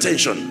 Just pay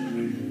attention.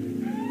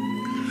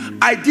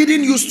 I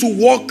didn't used to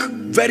walk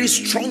very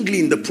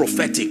strongly in the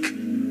prophetic.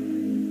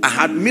 I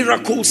had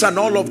miracles and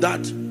all of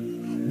that.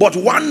 But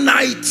one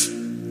night,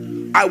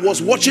 I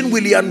was watching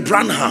William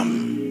Branham,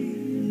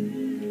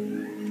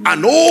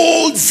 an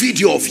old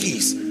video of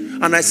his.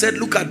 And I said,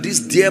 look at this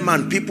dear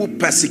man. People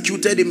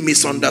persecuted him,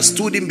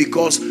 misunderstood him,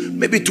 because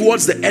maybe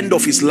towards the end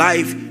of his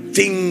life,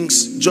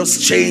 things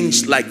just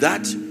changed like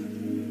that.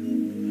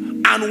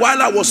 And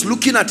while I was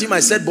looking at him, I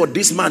said, but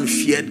this man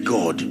feared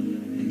God.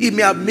 He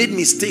may have made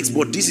mistakes,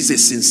 but this is a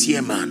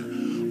sincere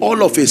man.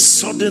 All of a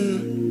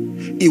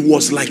sudden, it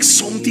was like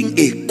something,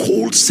 a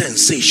cold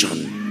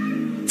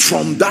sensation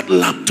from that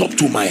laptop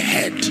to my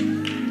head.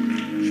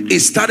 It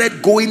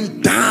started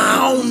going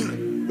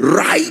down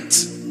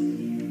right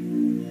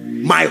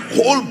my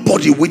whole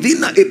body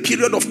within a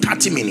period of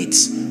 30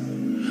 minutes.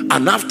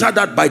 And after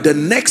that, by the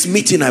next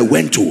meeting I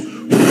went to,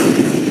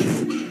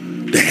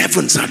 the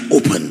heavens had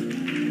opened.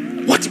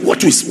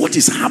 What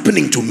is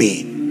happening to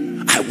me?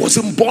 I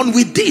wasn't born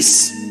with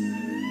this.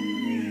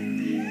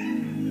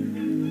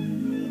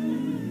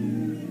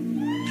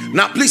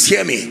 Now please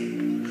hear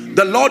me.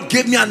 The Lord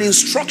gave me an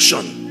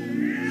instruction,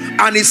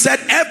 and he said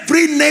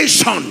every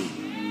nation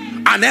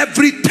and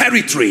every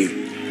territory.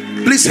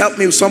 Please help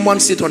me. Someone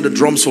sit on the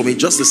drums for me.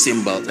 Just the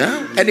cymbal.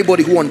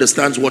 Anybody who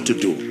understands what to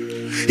do.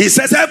 He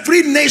says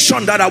every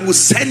nation that I will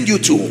send you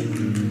to,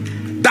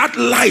 that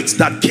light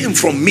that came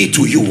from me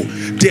to you,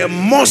 there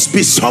must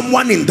be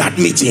someone in that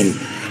meeting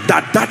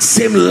that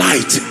same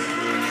light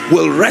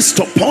will rest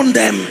upon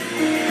them.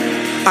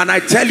 And I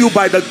tell you,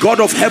 by the God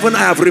of heaven, I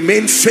have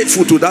remained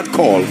faithful to that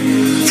call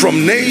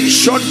from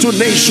nation to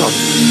nation.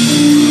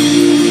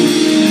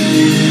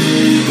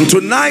 And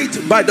tonight,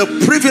 by the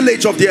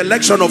privilege of the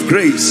election of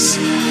grace,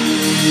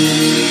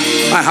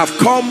 I have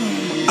come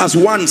as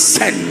one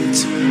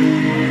sent.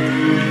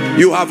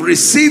 You have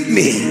received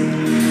me,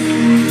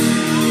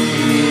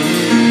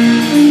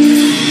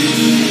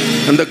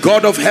 and the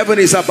God of heaven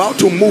is about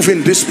to move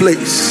in this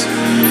place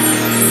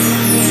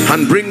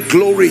and bring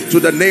glory to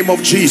the name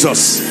of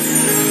Jesus.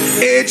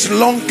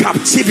 Age-long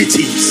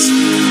captivities,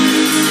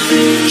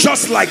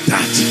 just like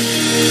that.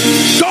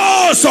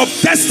 Doors of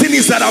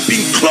destinies that have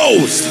been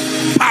closed.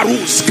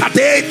 Parus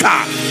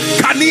kadeka,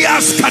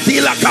 kanias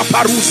kadila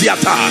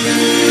kaparusiata.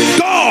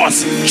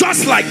 Doors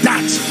just like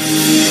that.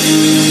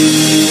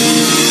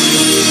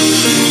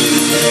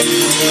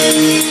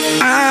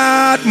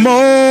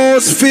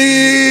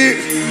 Atmosphere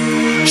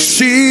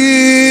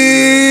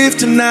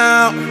shift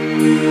now.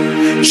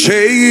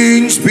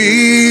 Chains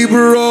be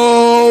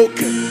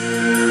broken.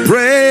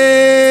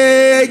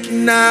 Break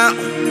now.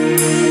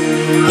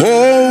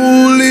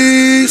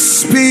 Holy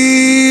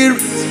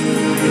Spirit,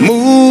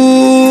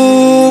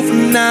 move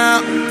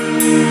now.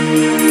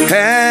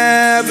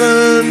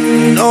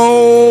 Heaven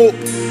open.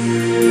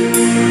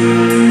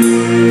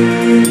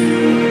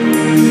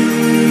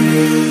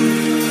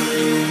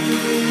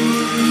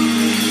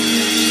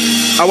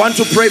 I want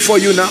to pray for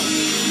you now.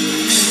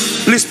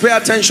 Please pay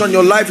attention.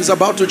 Your life is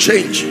about to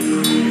change.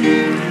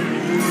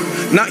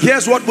 Now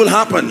here's what will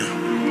happen.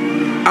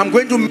 I'm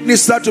going to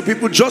minister to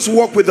people. Just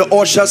walk with the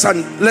ushers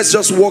and let's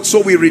just walk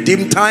so we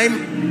redeem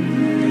time.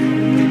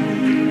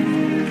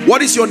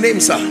 What is your name,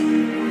 sir?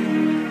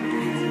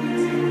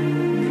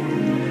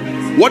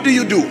 What do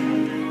you do?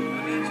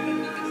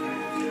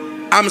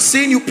 I'm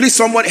seeing you. Please,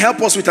 someone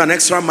help us with an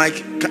extra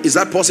mic. Is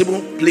that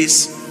possible?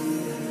 Please.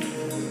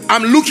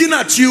 I'm looking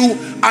at you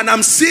and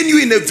I'm seeing you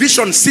in a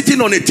vision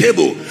sitting on a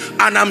table,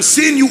 and I'm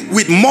seeing you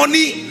with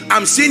money,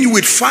 I'm seeing you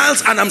with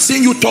files, and I'm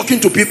seeing you talking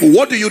to people.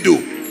 What do you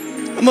do?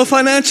 I'm a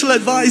financial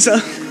advisor.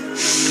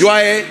 You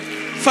are a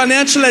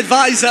financial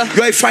advisor.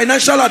 You are a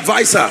financial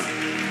advisor.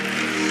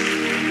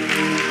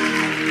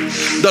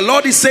 The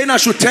Lord is saying I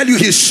should tell you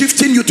He's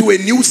shifting you to a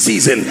new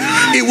season.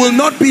 It will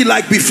not be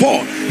like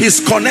before. He's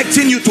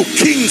connecting you to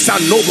kings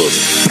and nobles.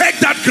 Take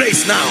that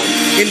grace now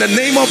in the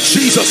name of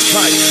Jesus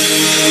Christ.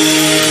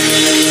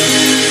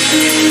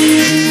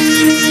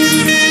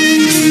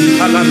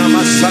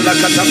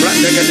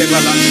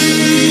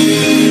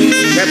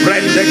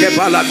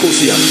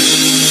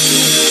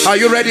 Are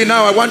you ready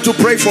now? I want to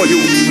pray for you.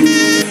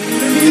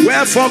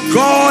 Wherefore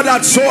God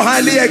had so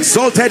highly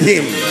exalted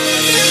him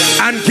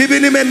and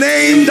given him a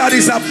name that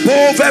is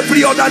above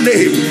every other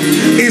name.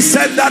 He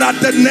said that at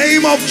the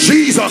name of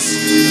Jesus,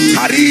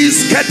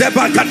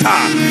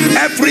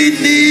 every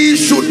knee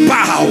should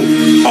bow,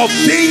 of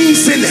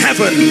things in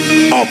heaven,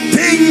 of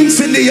things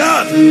in the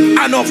earth,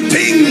 and of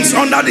things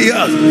under the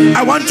earth.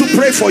 I want to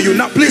pray for you.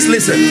 Now please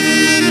listen.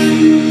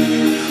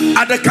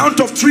 At the count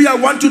of 3, I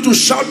want you to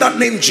shout that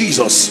name,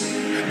 Jesus.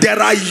 There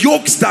are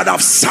yokes that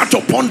have sat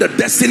upon the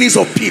destinies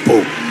of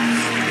people.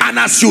 And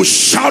as you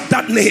shout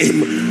that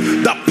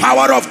name, the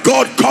power of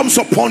God comes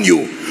upon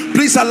you.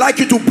 Please, I'd like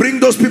you to bring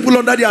those people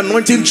under the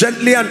anointing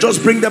gently and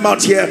just bring them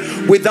out here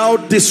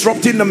without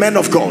disrupting the men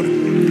of God.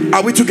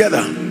 Are we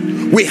together?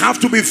 We have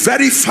to be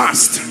very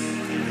fast.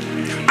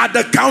 At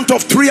the count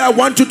of 3, I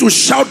want you to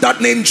shout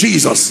that name,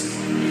 Jesus.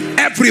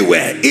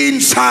 Everywhere,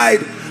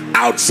 inside,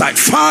 outside.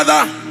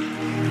 Father,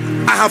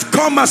 I have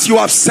come as you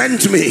have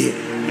sent me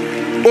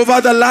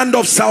over the land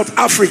of South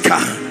Africa,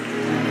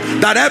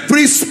 that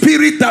every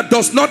spirit that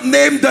does not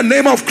name the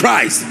name of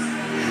Christ,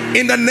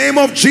 in the name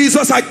of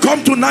Jesus, I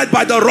come tonight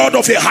by the rod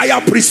of a higher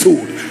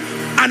priesthood,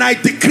 and I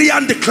decree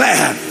and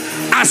declare,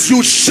 as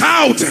you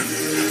shout,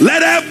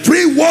 let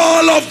every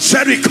wall of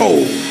Jericho,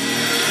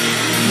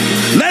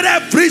 let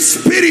every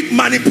spirit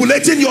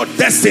manipulating your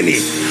destiny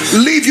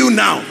leave you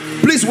now.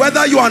 Please,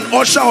 whether you are an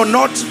usher or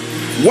not,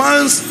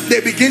 Once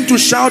they begin to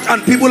shout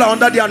and people are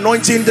under the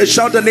anointing, they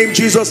shout the name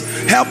Jesus,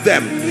 help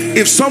them.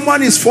 If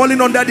someone is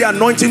falling under the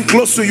anointing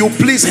close to you,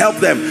 please help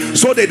them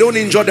so they don't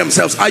injure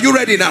themselves. Are you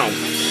ready now?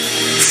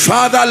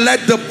 Father,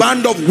 let the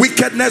band of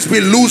wickedness be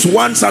loose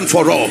once and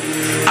for all.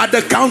 At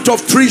the count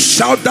of 3,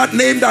 shout that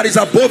name that is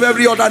above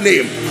every other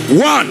name.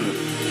 1,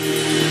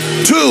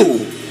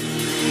 2,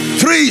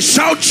 3.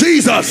 Shout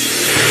Jesus.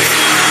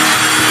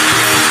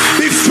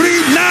 Be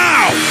free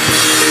now.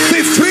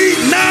 Be free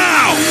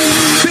now.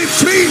 Be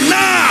free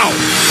now.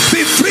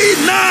 Be free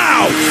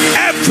now.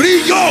 Every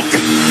yoke,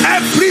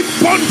 every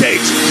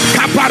bondage.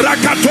 I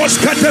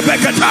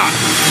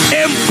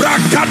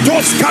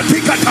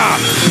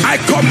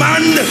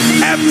command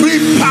every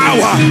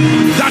power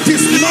that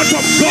is not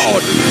of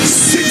God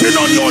sitting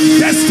on your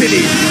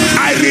destiny.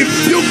 I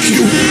rebuke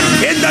you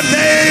in the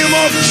name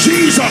of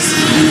Jesus,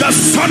 the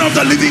Son of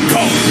the living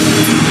God.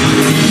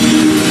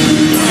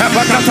 Fire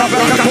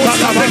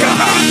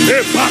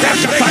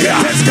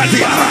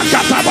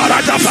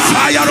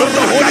of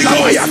the Holy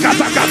Ghost.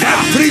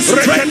 Every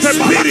strange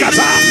spirit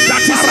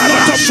that is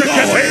not of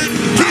God,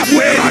 give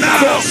way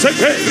now.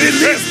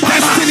 Release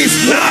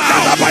destinies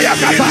now.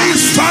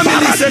 Release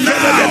families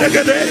now.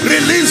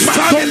 Release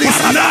families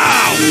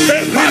now.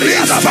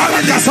 Release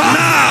families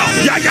now.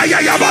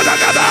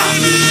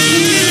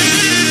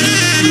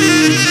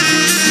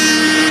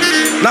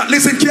 Now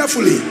listen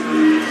carefully.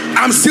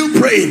 I'm still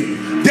praying.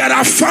 There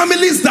are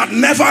families that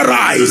never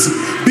rise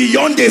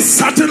beyond a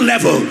certain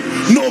level,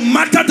 no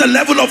matter the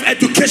level of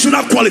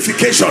educational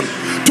qualification.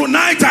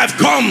 Tonight I've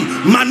come,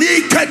 every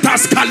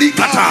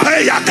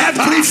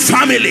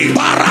family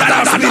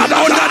that has been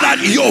under that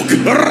yoke,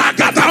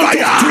 count of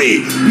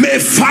 3,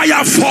 may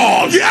fire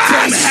fall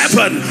from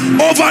heaven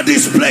over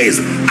this place.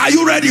 Are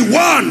you ready?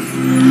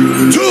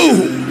 1,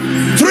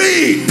 2,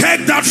 3,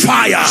 take that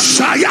fire.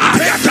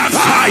 Take that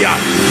fire.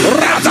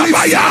 Every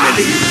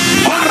family.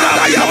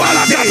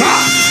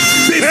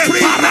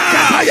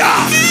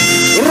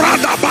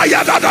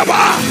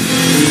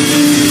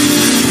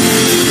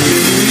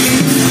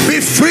 Be free now. Be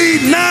free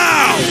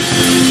now.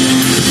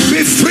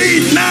 Be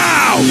free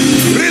now.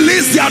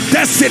 Release their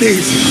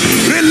destinies.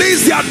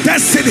 Release their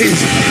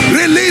destinies.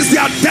 Release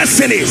their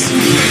destinies.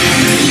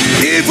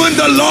 Even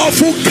the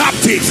lawful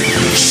captives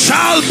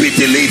shall be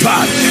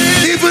delivered.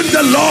 Even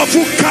the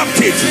lawful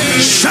captives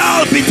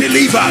shall be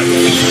delivered.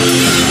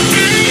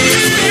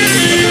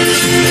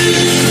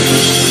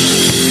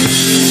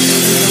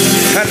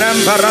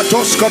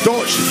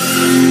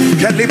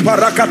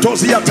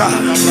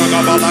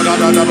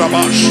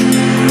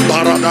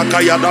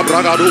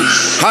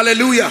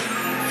 Hallelujah.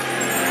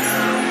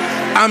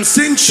 I'm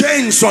seeing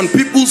chains on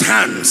people's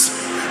hands.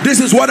 This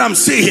is what I'm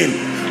seeing.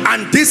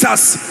 And this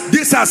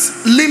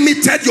has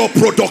limited your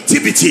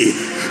productivity.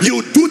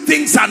 You do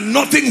things and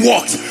nothing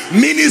works.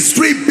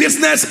 Ministry,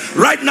 business.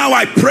 Right now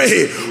I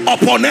pray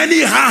upon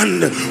any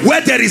hand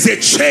where there is a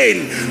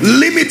chain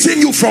limiting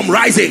you from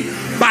rising.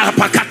 I'm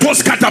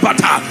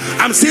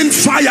seeing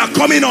fire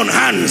coming on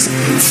hands.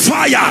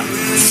 Fire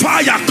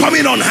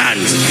coming on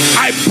hands.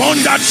 I burn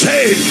that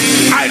chain.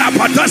 I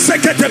burn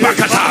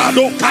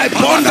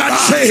that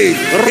chain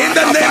in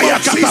the name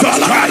of Jesus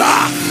Christ.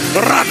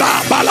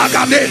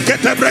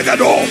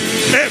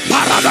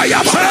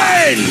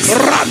 Chains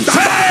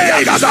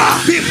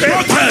be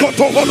broken.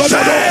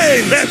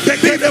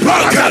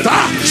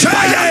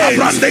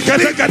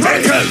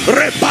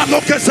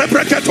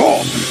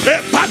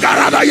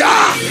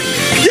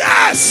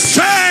 Yes,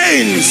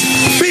 chains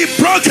be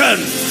broken.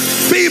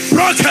 Be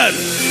broken.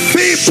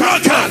 Be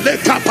broken.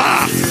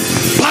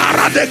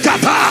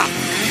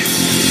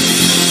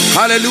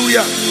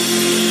 Hallelujah.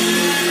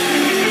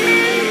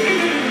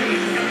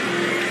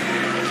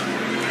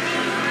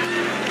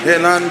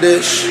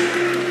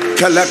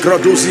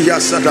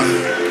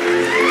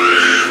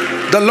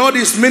 The Lord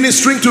is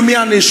ministering to me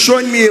and is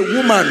showing me a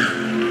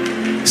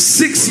woman.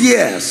 6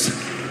 years.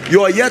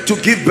 You are yet to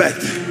give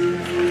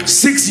birth.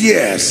 6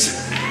 years.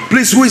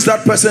 Please, who is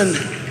that person?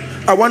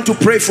 I want to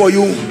pray for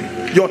you.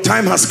 Your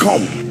time has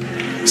come.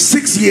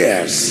 6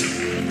 years.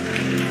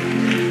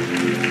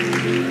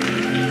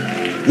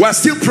 We're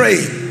still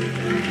praying.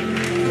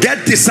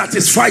 Get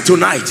dissatisfied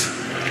tonight.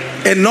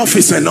 Enough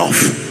is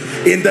enough.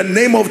 In the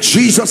name of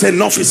Jesus,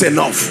 enough is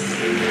enough.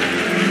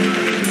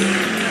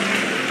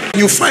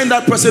 You find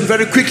that person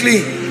very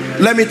quickly.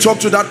 Let me talk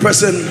to that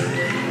person,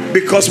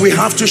 because we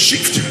have to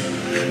shift.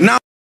 Now,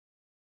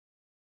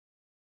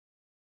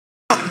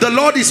 the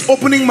Lord is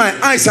opening my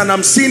eyes and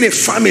I'm seeing a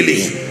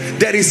family.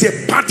 There is a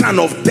pattern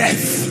of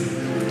death.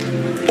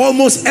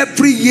 Almost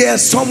every year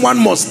someone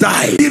must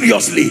die.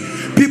 Seriously,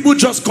 people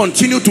just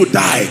continue to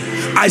die.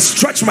 I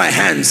stretch my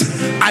hands.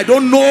 I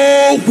don't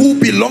know who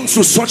belongs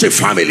to such a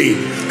family.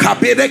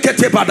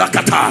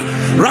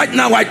 Right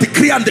now I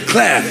decree and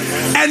declare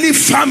Any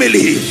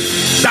family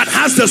that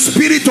has the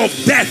spirit of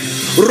death,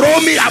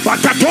 Romi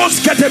abakatos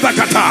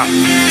ketebakata,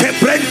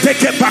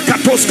 kebrenteke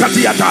bakatos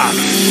katiata.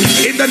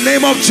 In the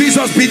name of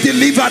Jesus, be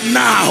delivered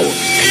now.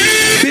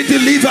 Be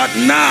delivered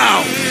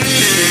now.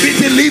 Be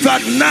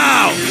delivered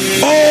now.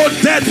 Oh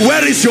death,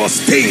 where is your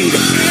sting?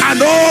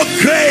 And oh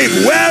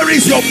grave, where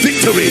is your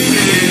victory?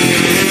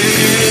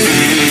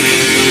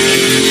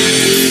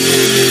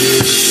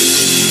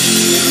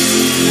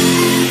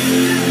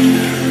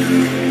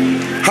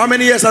 How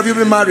many years have you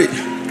been married?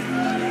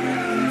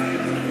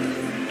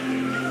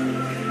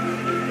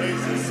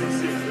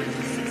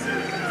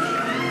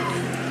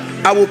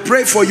 I will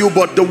pray for you,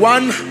 but the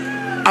one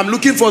I'm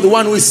looking for, the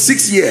one who is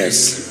 6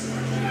 years.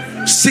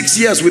 6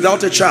 years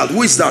without a child.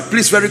 Who is that?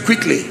 Please, very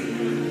quickly.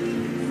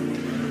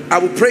 I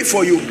will pray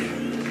for you.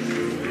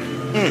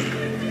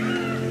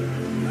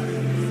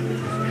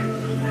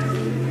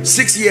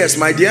 6 years,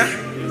 my dear.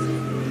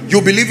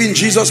 You believe in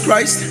Jesus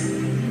Christ?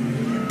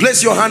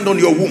 Place your hand on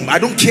your womb. I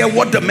don't care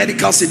what the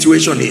medical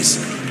situation is.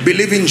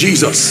 Believe in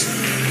Jesus.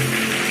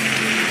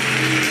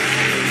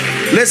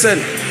 Listen,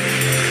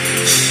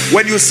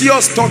 when you see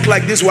us talk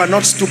like this, we are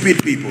not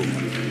stupid people.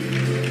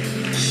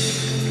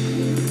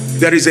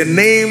 There is a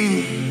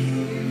name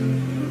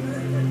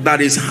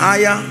that is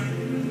higher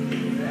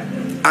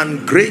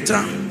and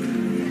greater.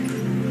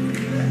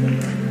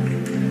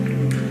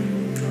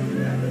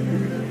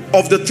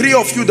 Of the three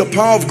of you, the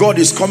power of God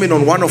is coming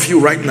on one of you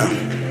right now.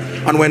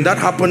 And when that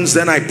happens,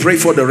 then I pray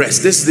for the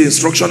rest. This is the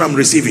instruction I'm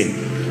receiving.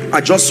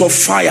 I just saw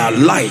fire,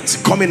 light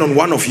coming on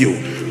one of you.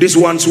 These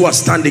ones who are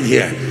standing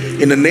here.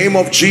 In the name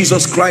of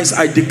Jesus Christ,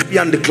 I decree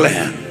and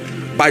declare,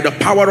 by the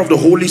power of the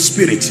Holy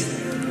Spirit,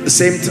 the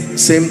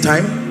same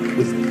time,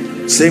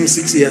 with same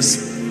 6 years.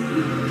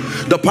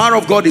 The power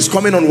of God is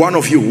coming on one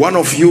of you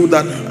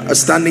that are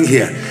standing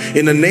here.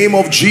 In the name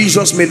of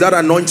Jesus, may that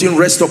anointing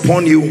rest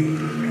upon you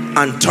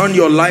and turn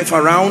your life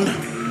around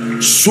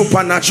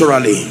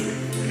supernaturally.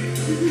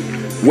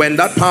 When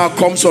that power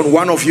comes on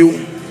one of you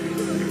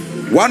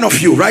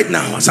right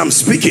now, as I'm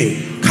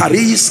speaking,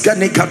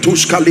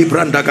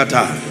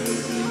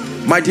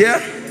 my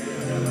dear,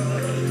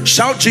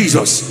 shout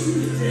Jesus.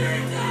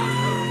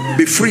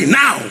 Be free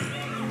now.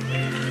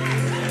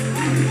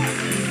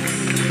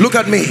 Look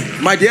at me,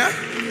 my dear.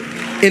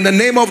 In the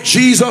name of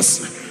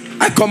Jesus,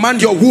 I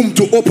command your womb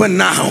to open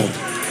now.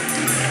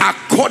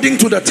 According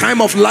to the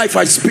time of life,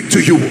 I speak to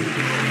you.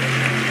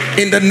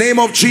 In the name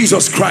of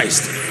Jesus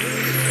Christ.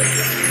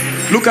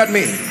 Look at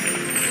me.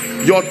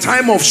 Your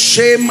time of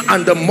shame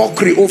and the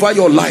mockery over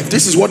your life,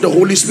 this is what the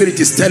Holy Spirit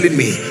is telling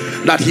me,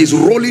 that he's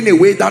rolling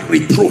away that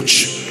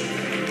reproach.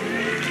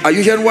 Are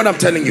you hearing what I'm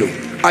telling you?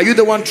 Are you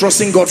the one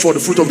trusting God for the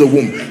fruit of the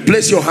womb?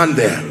 Place your hand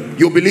there.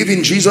 You believe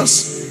in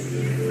Jesus?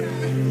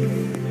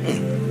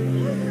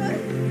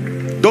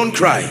 Don't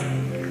cry.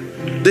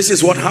 This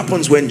is what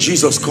happens when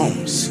Jesus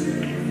comes.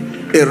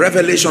 A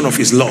revelation of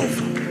his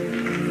love.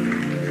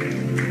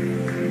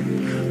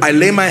 I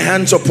lay my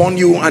hands upon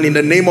you, and in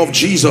the name of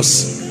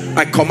Jesus,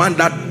 I command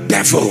that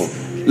devil,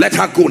 let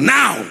her go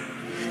now.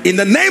 In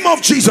the name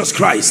of Jesus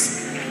Christ,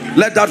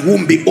 let that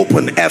womb be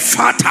open.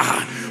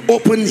 Ephata,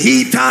 open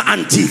hita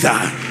and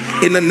titha.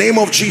 In the name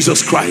of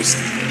Jesus Christ.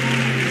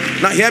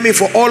 Now hear me,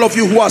 for all of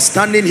you who are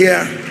standing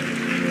here,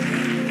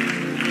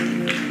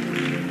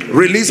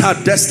 release her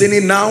destiny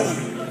now.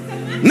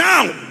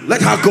 Now,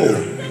 let her go.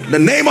 In the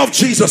name of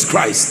Jesus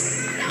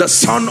Christ, the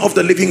Son of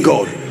the living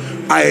God,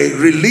 I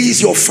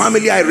release your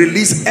family. I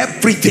release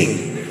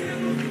everything.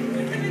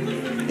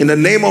 In the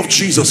name of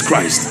Jesus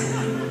Christ.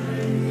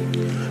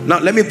 Now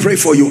let me pray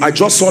for you. I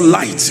just saw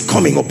light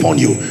coming upon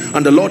you,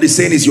 and the Lord is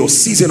saying it's your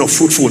season of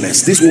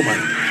fruitfulness. This woman,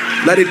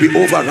 let it be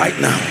over right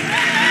now.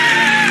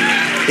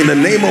 In the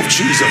name of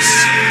Jesus.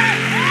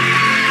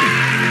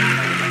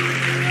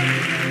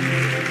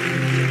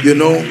 You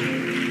know,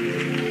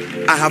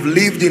 I have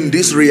lived in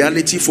this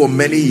reality for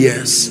many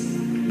years,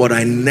 but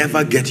I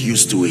never get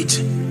used to it.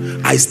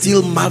 I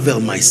still marvel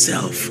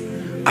myself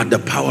at the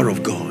power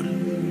of God.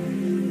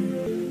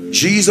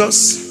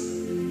 Jesus,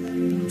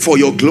 for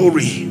your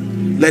glory,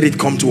 let it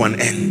come to an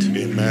end.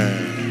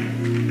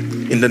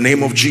 Amen. In the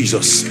name of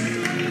Jesus,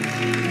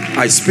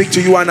 I speak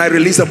to you and I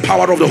release the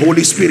power of the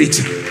Holy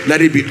Spirit.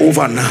 Let it be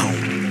over now.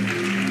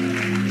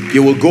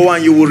 You will go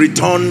and you will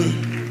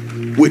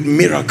return with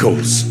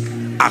miracles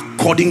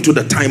according to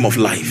the time of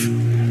life.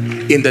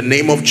 In the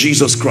name of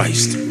Jesus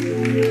Christ.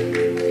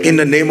 In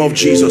the name of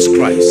Jesus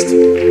Christ.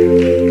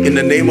 In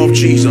the name of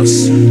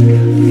Jesus.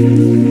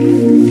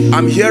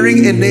 I'm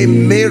hearing a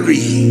name,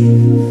 Mary.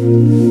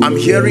 I'm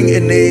hearing a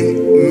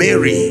name,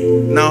 Mary.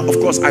 Now, of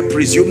course, I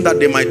presume that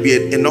there might be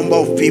a number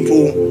of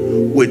people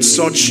with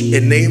such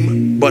a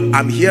name, but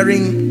I'm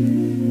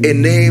hearing a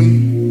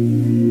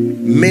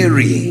name,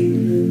 Mary.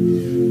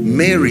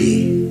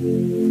 Mary.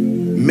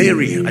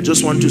 Mary. I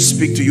just want to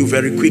speak to you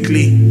very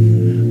quickly,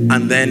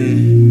 and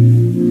then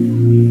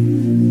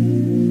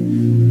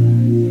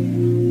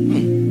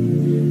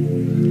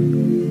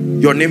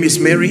your name is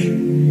Mary.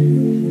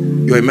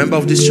 You're a member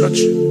of this church.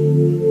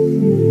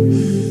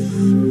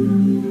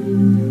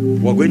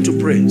 We're going to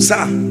pray.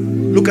 Sir,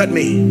 Look at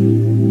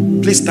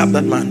me. Please tap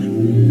that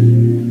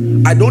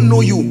man. I don't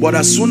know you, but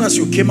as soon as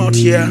you came out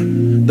here,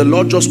 the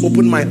Lord just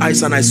opened my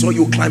eyes and I saw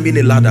you climbing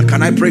a ladder.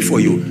 Can I pray for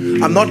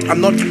you? I'm not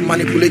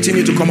manipulating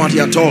you to come out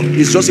here at all.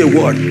 It's just a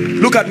word.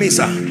 Look at me,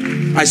 sir.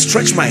 I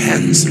stretch my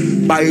hands.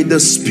 By the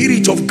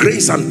spirit of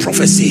grace and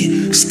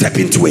prophecy, step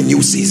into a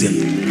new season.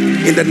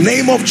 In the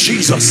name of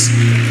Jesus.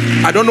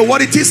 I don't know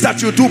what it is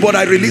that you do, but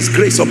I release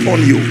grace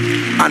upon you.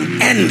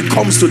 An end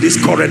comes to this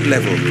current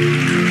level.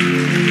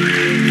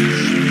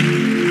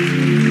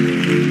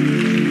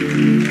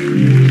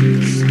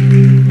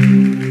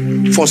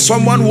 For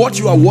someone, what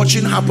you are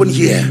watching happen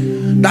here,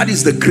 that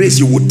is the grace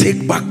you will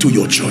take back to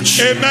your church.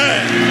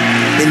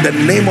 Amen. In the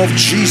name of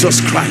Jesus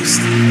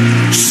Christ.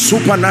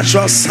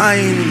 Supernatural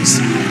signs,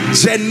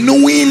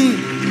 genuine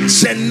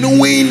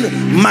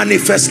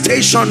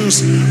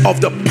manifestations of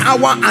the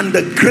power and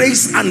the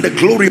grace and the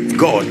glory of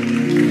God.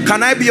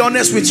 Can I be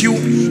honest with you?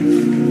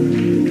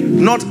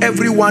 Not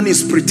everyone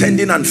is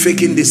pretending and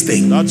faking this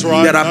thing. That's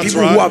right. There are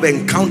people who have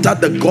encountered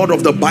the God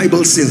of the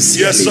Bible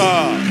sincerely. Yes,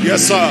 sir.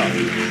 Yes, sir.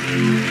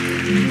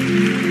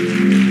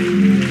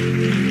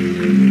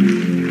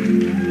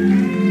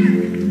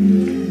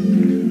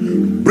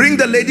 Bring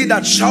the lady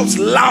that shouts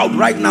loud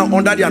right now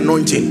under the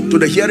anointing to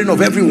the hearing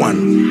of everyone.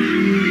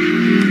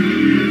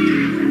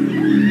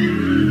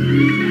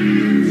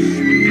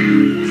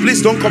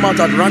 Please don't come out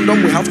at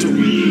random. We have to.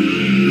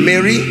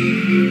 Mary,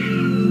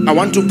 I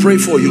want to pray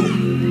for you.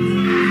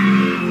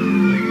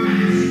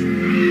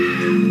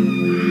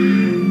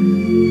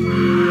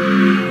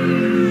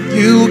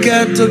 You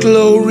get the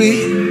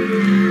glory.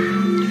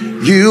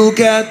 You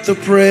get the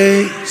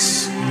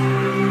praise.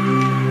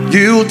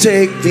 You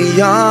take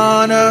the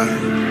honor.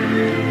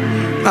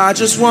 I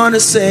just want to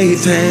say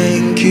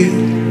thank you.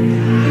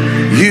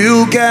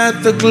 You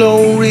get the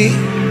glory.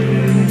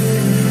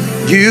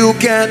 You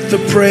get the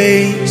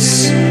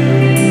praise.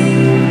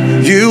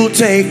 You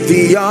take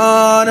the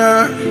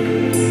honor.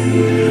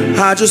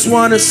 I just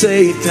want to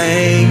say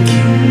thank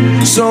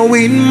you. So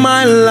in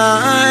my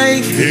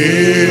life,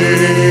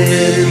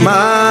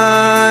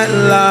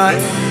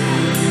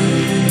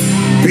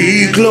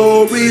 be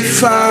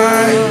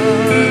glorified.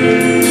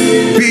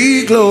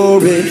 Be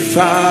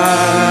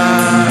glorified.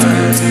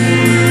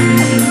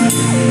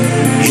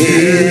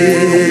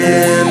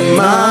 In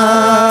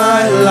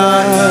my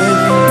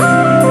life,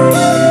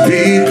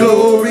 be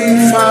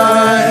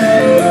glorified,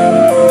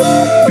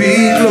 be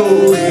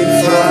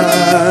glorified.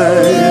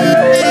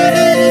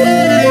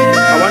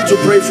 I want to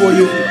pray for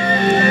you.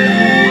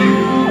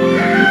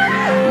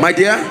 My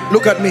dear,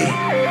 look at me.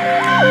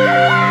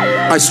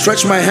 I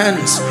stretch my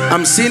hands.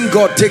 I'm seeing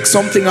God take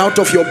something out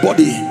of your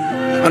body.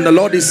 And the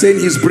Lord is saying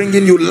he's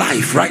bringing you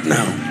life right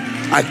now.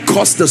 I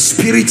curse the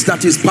spirit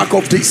that is back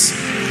of this.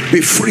 Be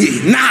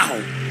free now.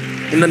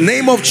 In the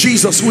name of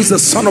Jesus, who is the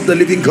Son of the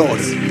living God.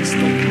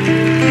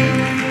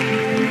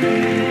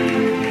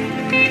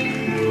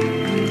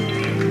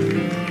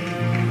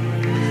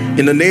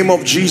 In the name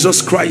of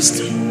Jesus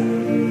Christ.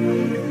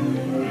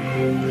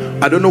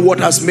 I don't know what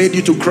has made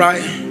you to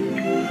cry,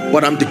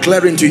 but I'm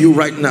declaring to you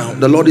right now,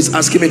 the Lord is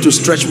asking me to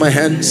stretch my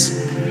hands.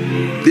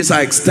 These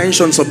are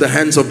extensions of the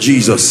hands of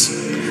Jesus.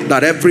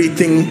 That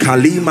everything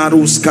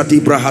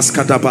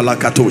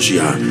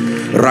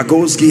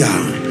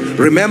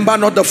remember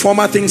not the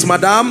former things,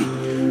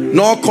 madam,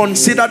 nor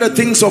consider the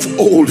things of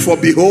old, for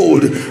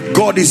behold,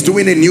 God is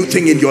doing a new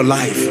thing in your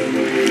life.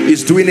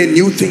 He's doing a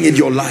new thing in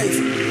your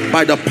life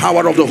by the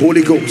power of the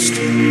Holy Ghost,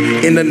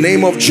 in the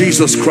name of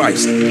Jesus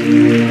Christ.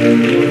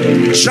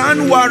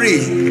 January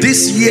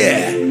this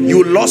year,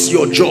 you lost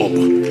your job.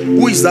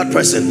 Who is that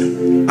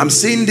person? I'm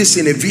seeing this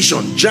in a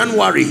vision.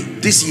 January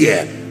this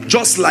year,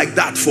 just like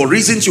that, for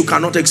reasons you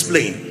cannot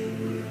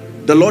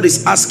explain. The Lord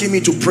is asking me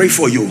to pray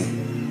for you.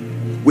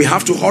 We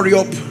have to hurry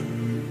up.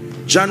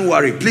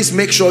 January, please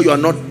make sure you are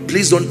not,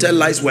 please don't tell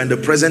lies. We're in the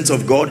presence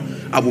of God.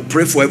 I will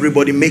pray for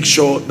everybody. Make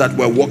sure that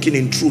we're walking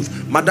in truth.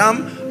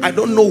 Madam, I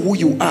don't know who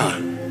you are.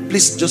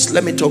 Please just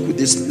let me talk with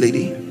this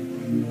lady.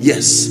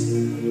 Yes.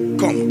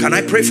 Come, can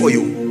I pray for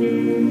you?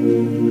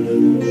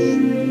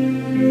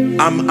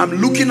 I'm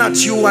looking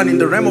at you, and in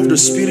the realm of the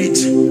spirit,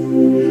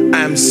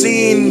 I am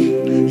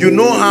seeing, you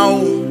know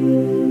how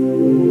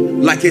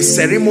like a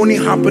ceremony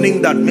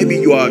happening, that maybe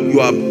you are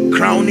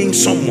crowning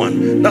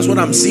someone. That's what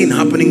I'm seeing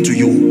happening to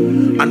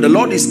you. And the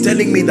Lord is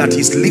telling me that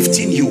he's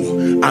lifting you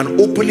and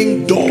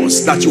opening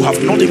doors that you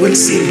have not even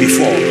seen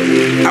before.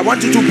 I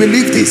want you to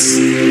believe this.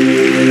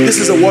 This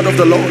is a word of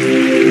the Lord.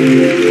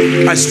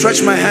 I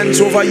stretch my hands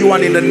over you,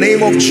 and in the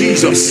name of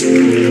Jesus,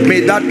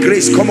 may that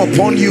grace come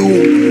upon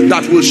you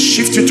that will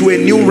shift you to a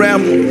new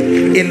realm.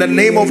 In the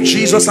name of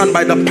Jesus, and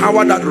by the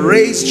power that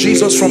raised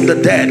Jesus from the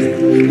dead,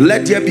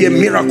 let there be a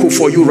miracle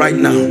for you right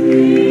now.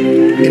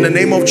 In the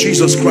name of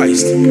Jesus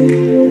Christ.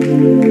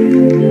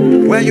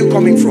 Where are you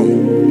coming from?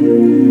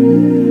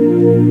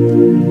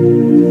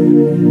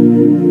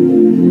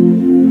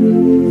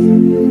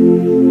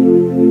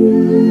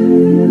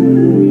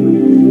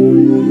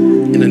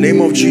 In the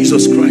name of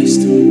Jesus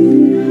Christ,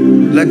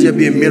 let there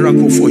be a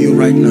miracle for you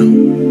right now.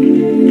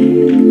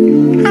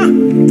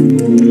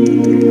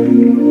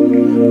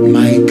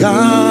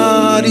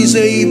 God is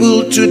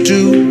able to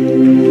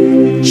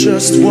do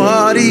just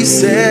what he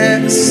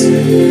says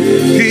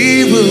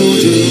he will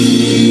do.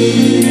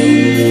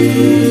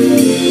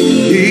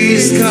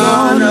 He's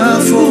gonna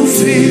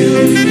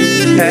fulfill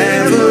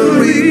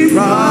every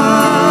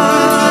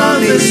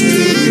promise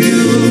to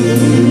you.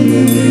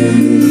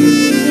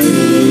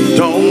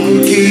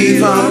 Don't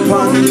give up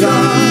on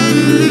God,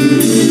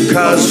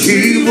 'cause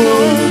he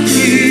won't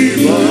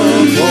give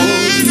up on you.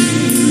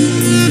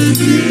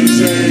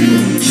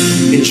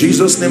 In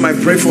Jesus' name I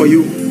pray for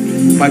you.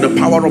 By the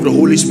power of the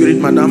Holy Spirit,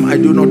 madam, I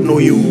do not know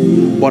you,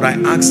 but I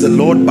ask the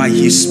Lord by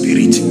his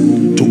Spirit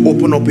to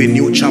open up a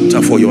new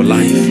chapter for your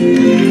life.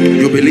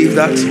 You believe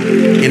that?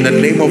 In the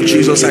name of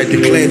Jesus, I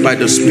declare by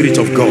the Spirit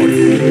of God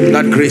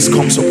that grace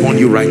comes upon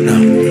you right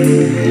now.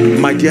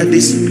 My dear,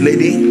 this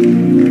lady,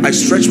 I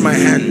stretch my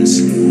hands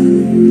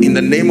in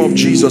the name of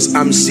Jesus.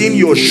 I'm seeing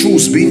your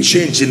shoes being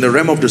changed in the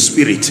realm of the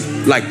Spirit,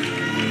 like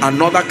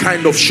another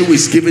kind of shoe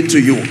is given to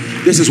you.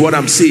 This is what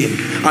I'm seeing,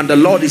 and the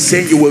Lord is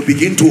saying you will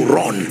begin to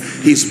run.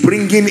 He's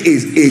bringing a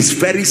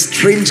very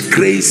strange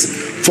grace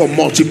for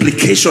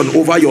multiplication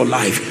over your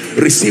life.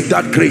 Receive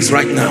that grace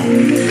right now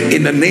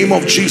in the name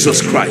of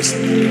Jesus Christ.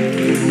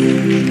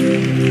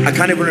 I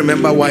can't even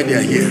remember why they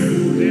are here.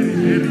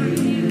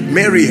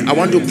 Mary, I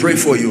want to pray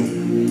for you.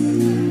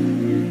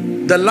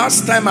 The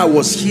last time I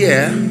was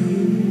here,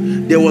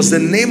 there was the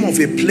name of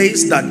a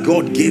place that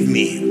God gave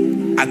me.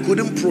 I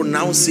couldn't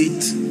pronounce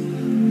it.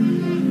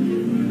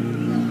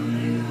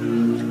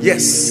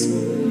 Yes,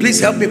 please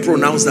help me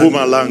pronounce that.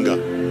 Bumalanga.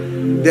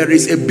 There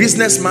is a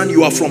businessman,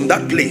 you are from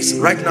that place.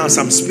 Right now as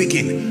I'm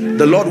speaking,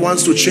 the Lord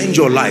wants to change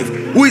your life.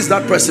 Who is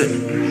that person?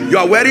 You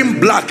are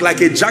wearing black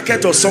like a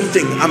jacket or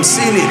something. I'm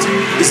seeing it.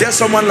 Is there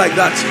someone like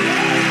that?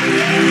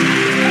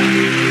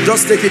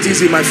 Just take it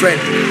easy, my friend.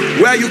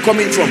 Where are you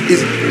coming from?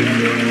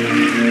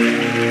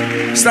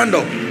 Stand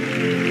up.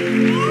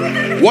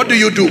 What do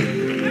you do?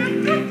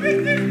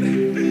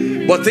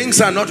 But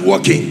things are not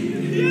working.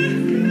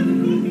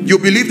 You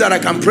believe that I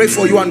can pray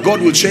for you and God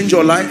will change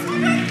your life?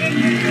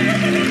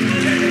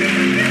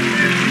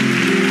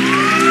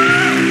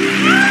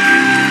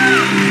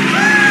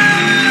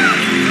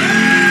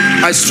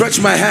 I stretch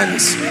my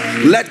hands.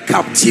 Let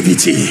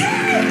captivity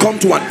come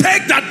to an.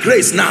 Take that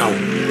grace now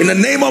in the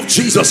name of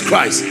Jesus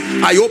Christ.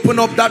 I open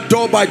up that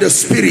door by the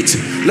Spirit.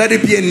 Let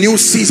it be a new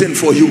season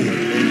for you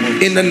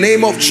in the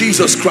name of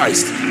Jesus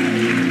Christ.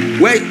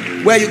 Where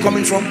are you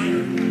coming from?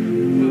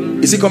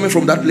 Is he coming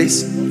from that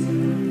place?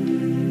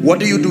 What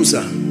do you do,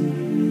 sir?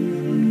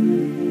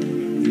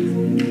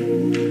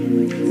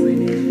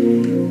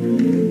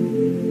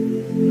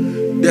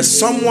 There's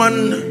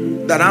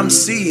someone that I'm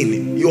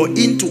seeing. You're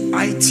into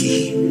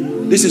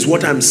IT. This is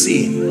what I'm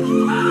seeing.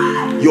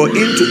 You're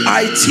into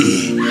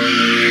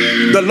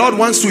IT. The Lord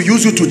wants to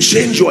use you to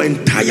change your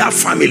entire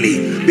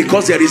family,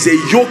 because there is a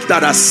yoke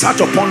that has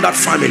sat upon that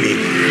family.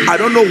 I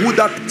don't know who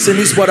that person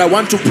is, but I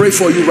want to pray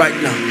for you right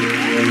now.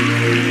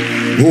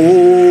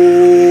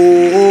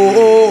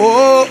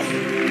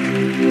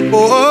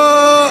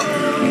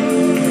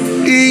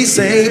 He's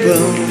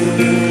able.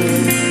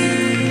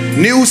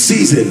 New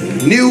season,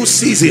 new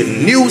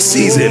season, new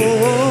season.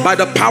 By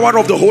the power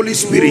of the Holy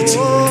Spirit,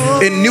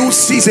 a new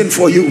season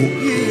for you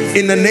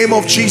in the name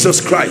of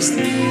Jesus Christ.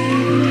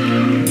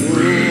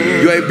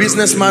 You are a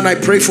businessman. I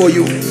pray for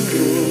you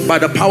by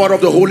the power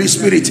of the Holy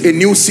Spirit, a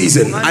new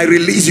season. I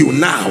release you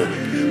now.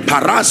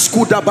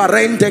 Paraskuda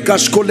barente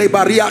kashkole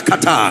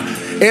bariakata.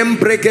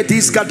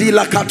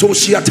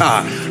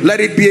 Let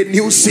it be a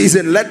new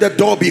season. Let the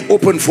door be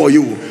open for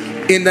you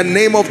in the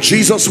name of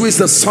Jesus, who is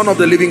the Son of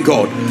the living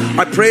God.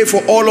 I pray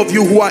for all of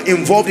you who are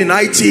involved in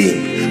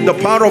IT. The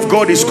power of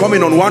God is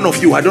coming on one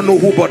of you. I don't know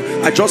who, but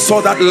I just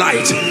saw that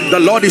light. The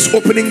Lord is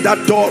opening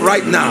that door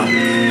right now.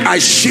 I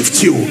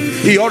shift you.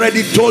 He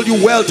already told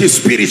you wealth is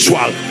spiritual.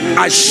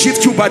 I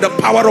shift you by the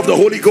power of the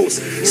Holy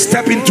Ghost.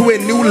 Step into a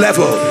new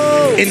level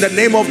in the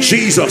name of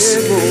Jesus.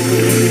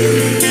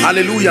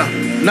 Hallelujah.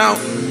 Now,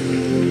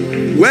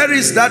 where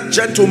is that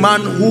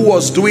gentleman who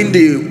was doing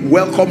the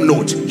welcome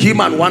note? Him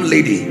and one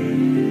lady.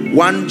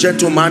 One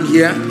gentleman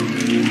here.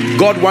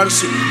 God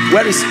wants.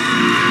 Where is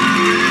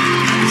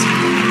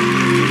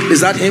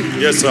that him?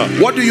 Yes, sir.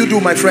 What do you do,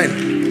 my friend?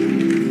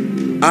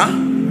 Huh?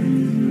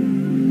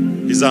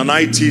 He's an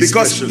IT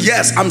because specialist.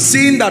 Yes, I'm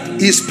seeing that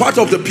he's part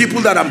of the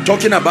people that I'm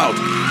talking about.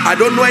 I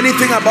don't know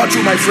anything about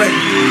you, my friend.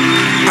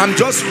 I'm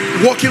just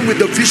walking with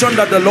the vision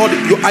that the Lord.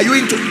 Are you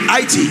into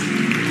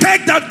IT?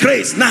 Take that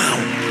grace now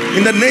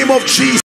in the name of Jesus.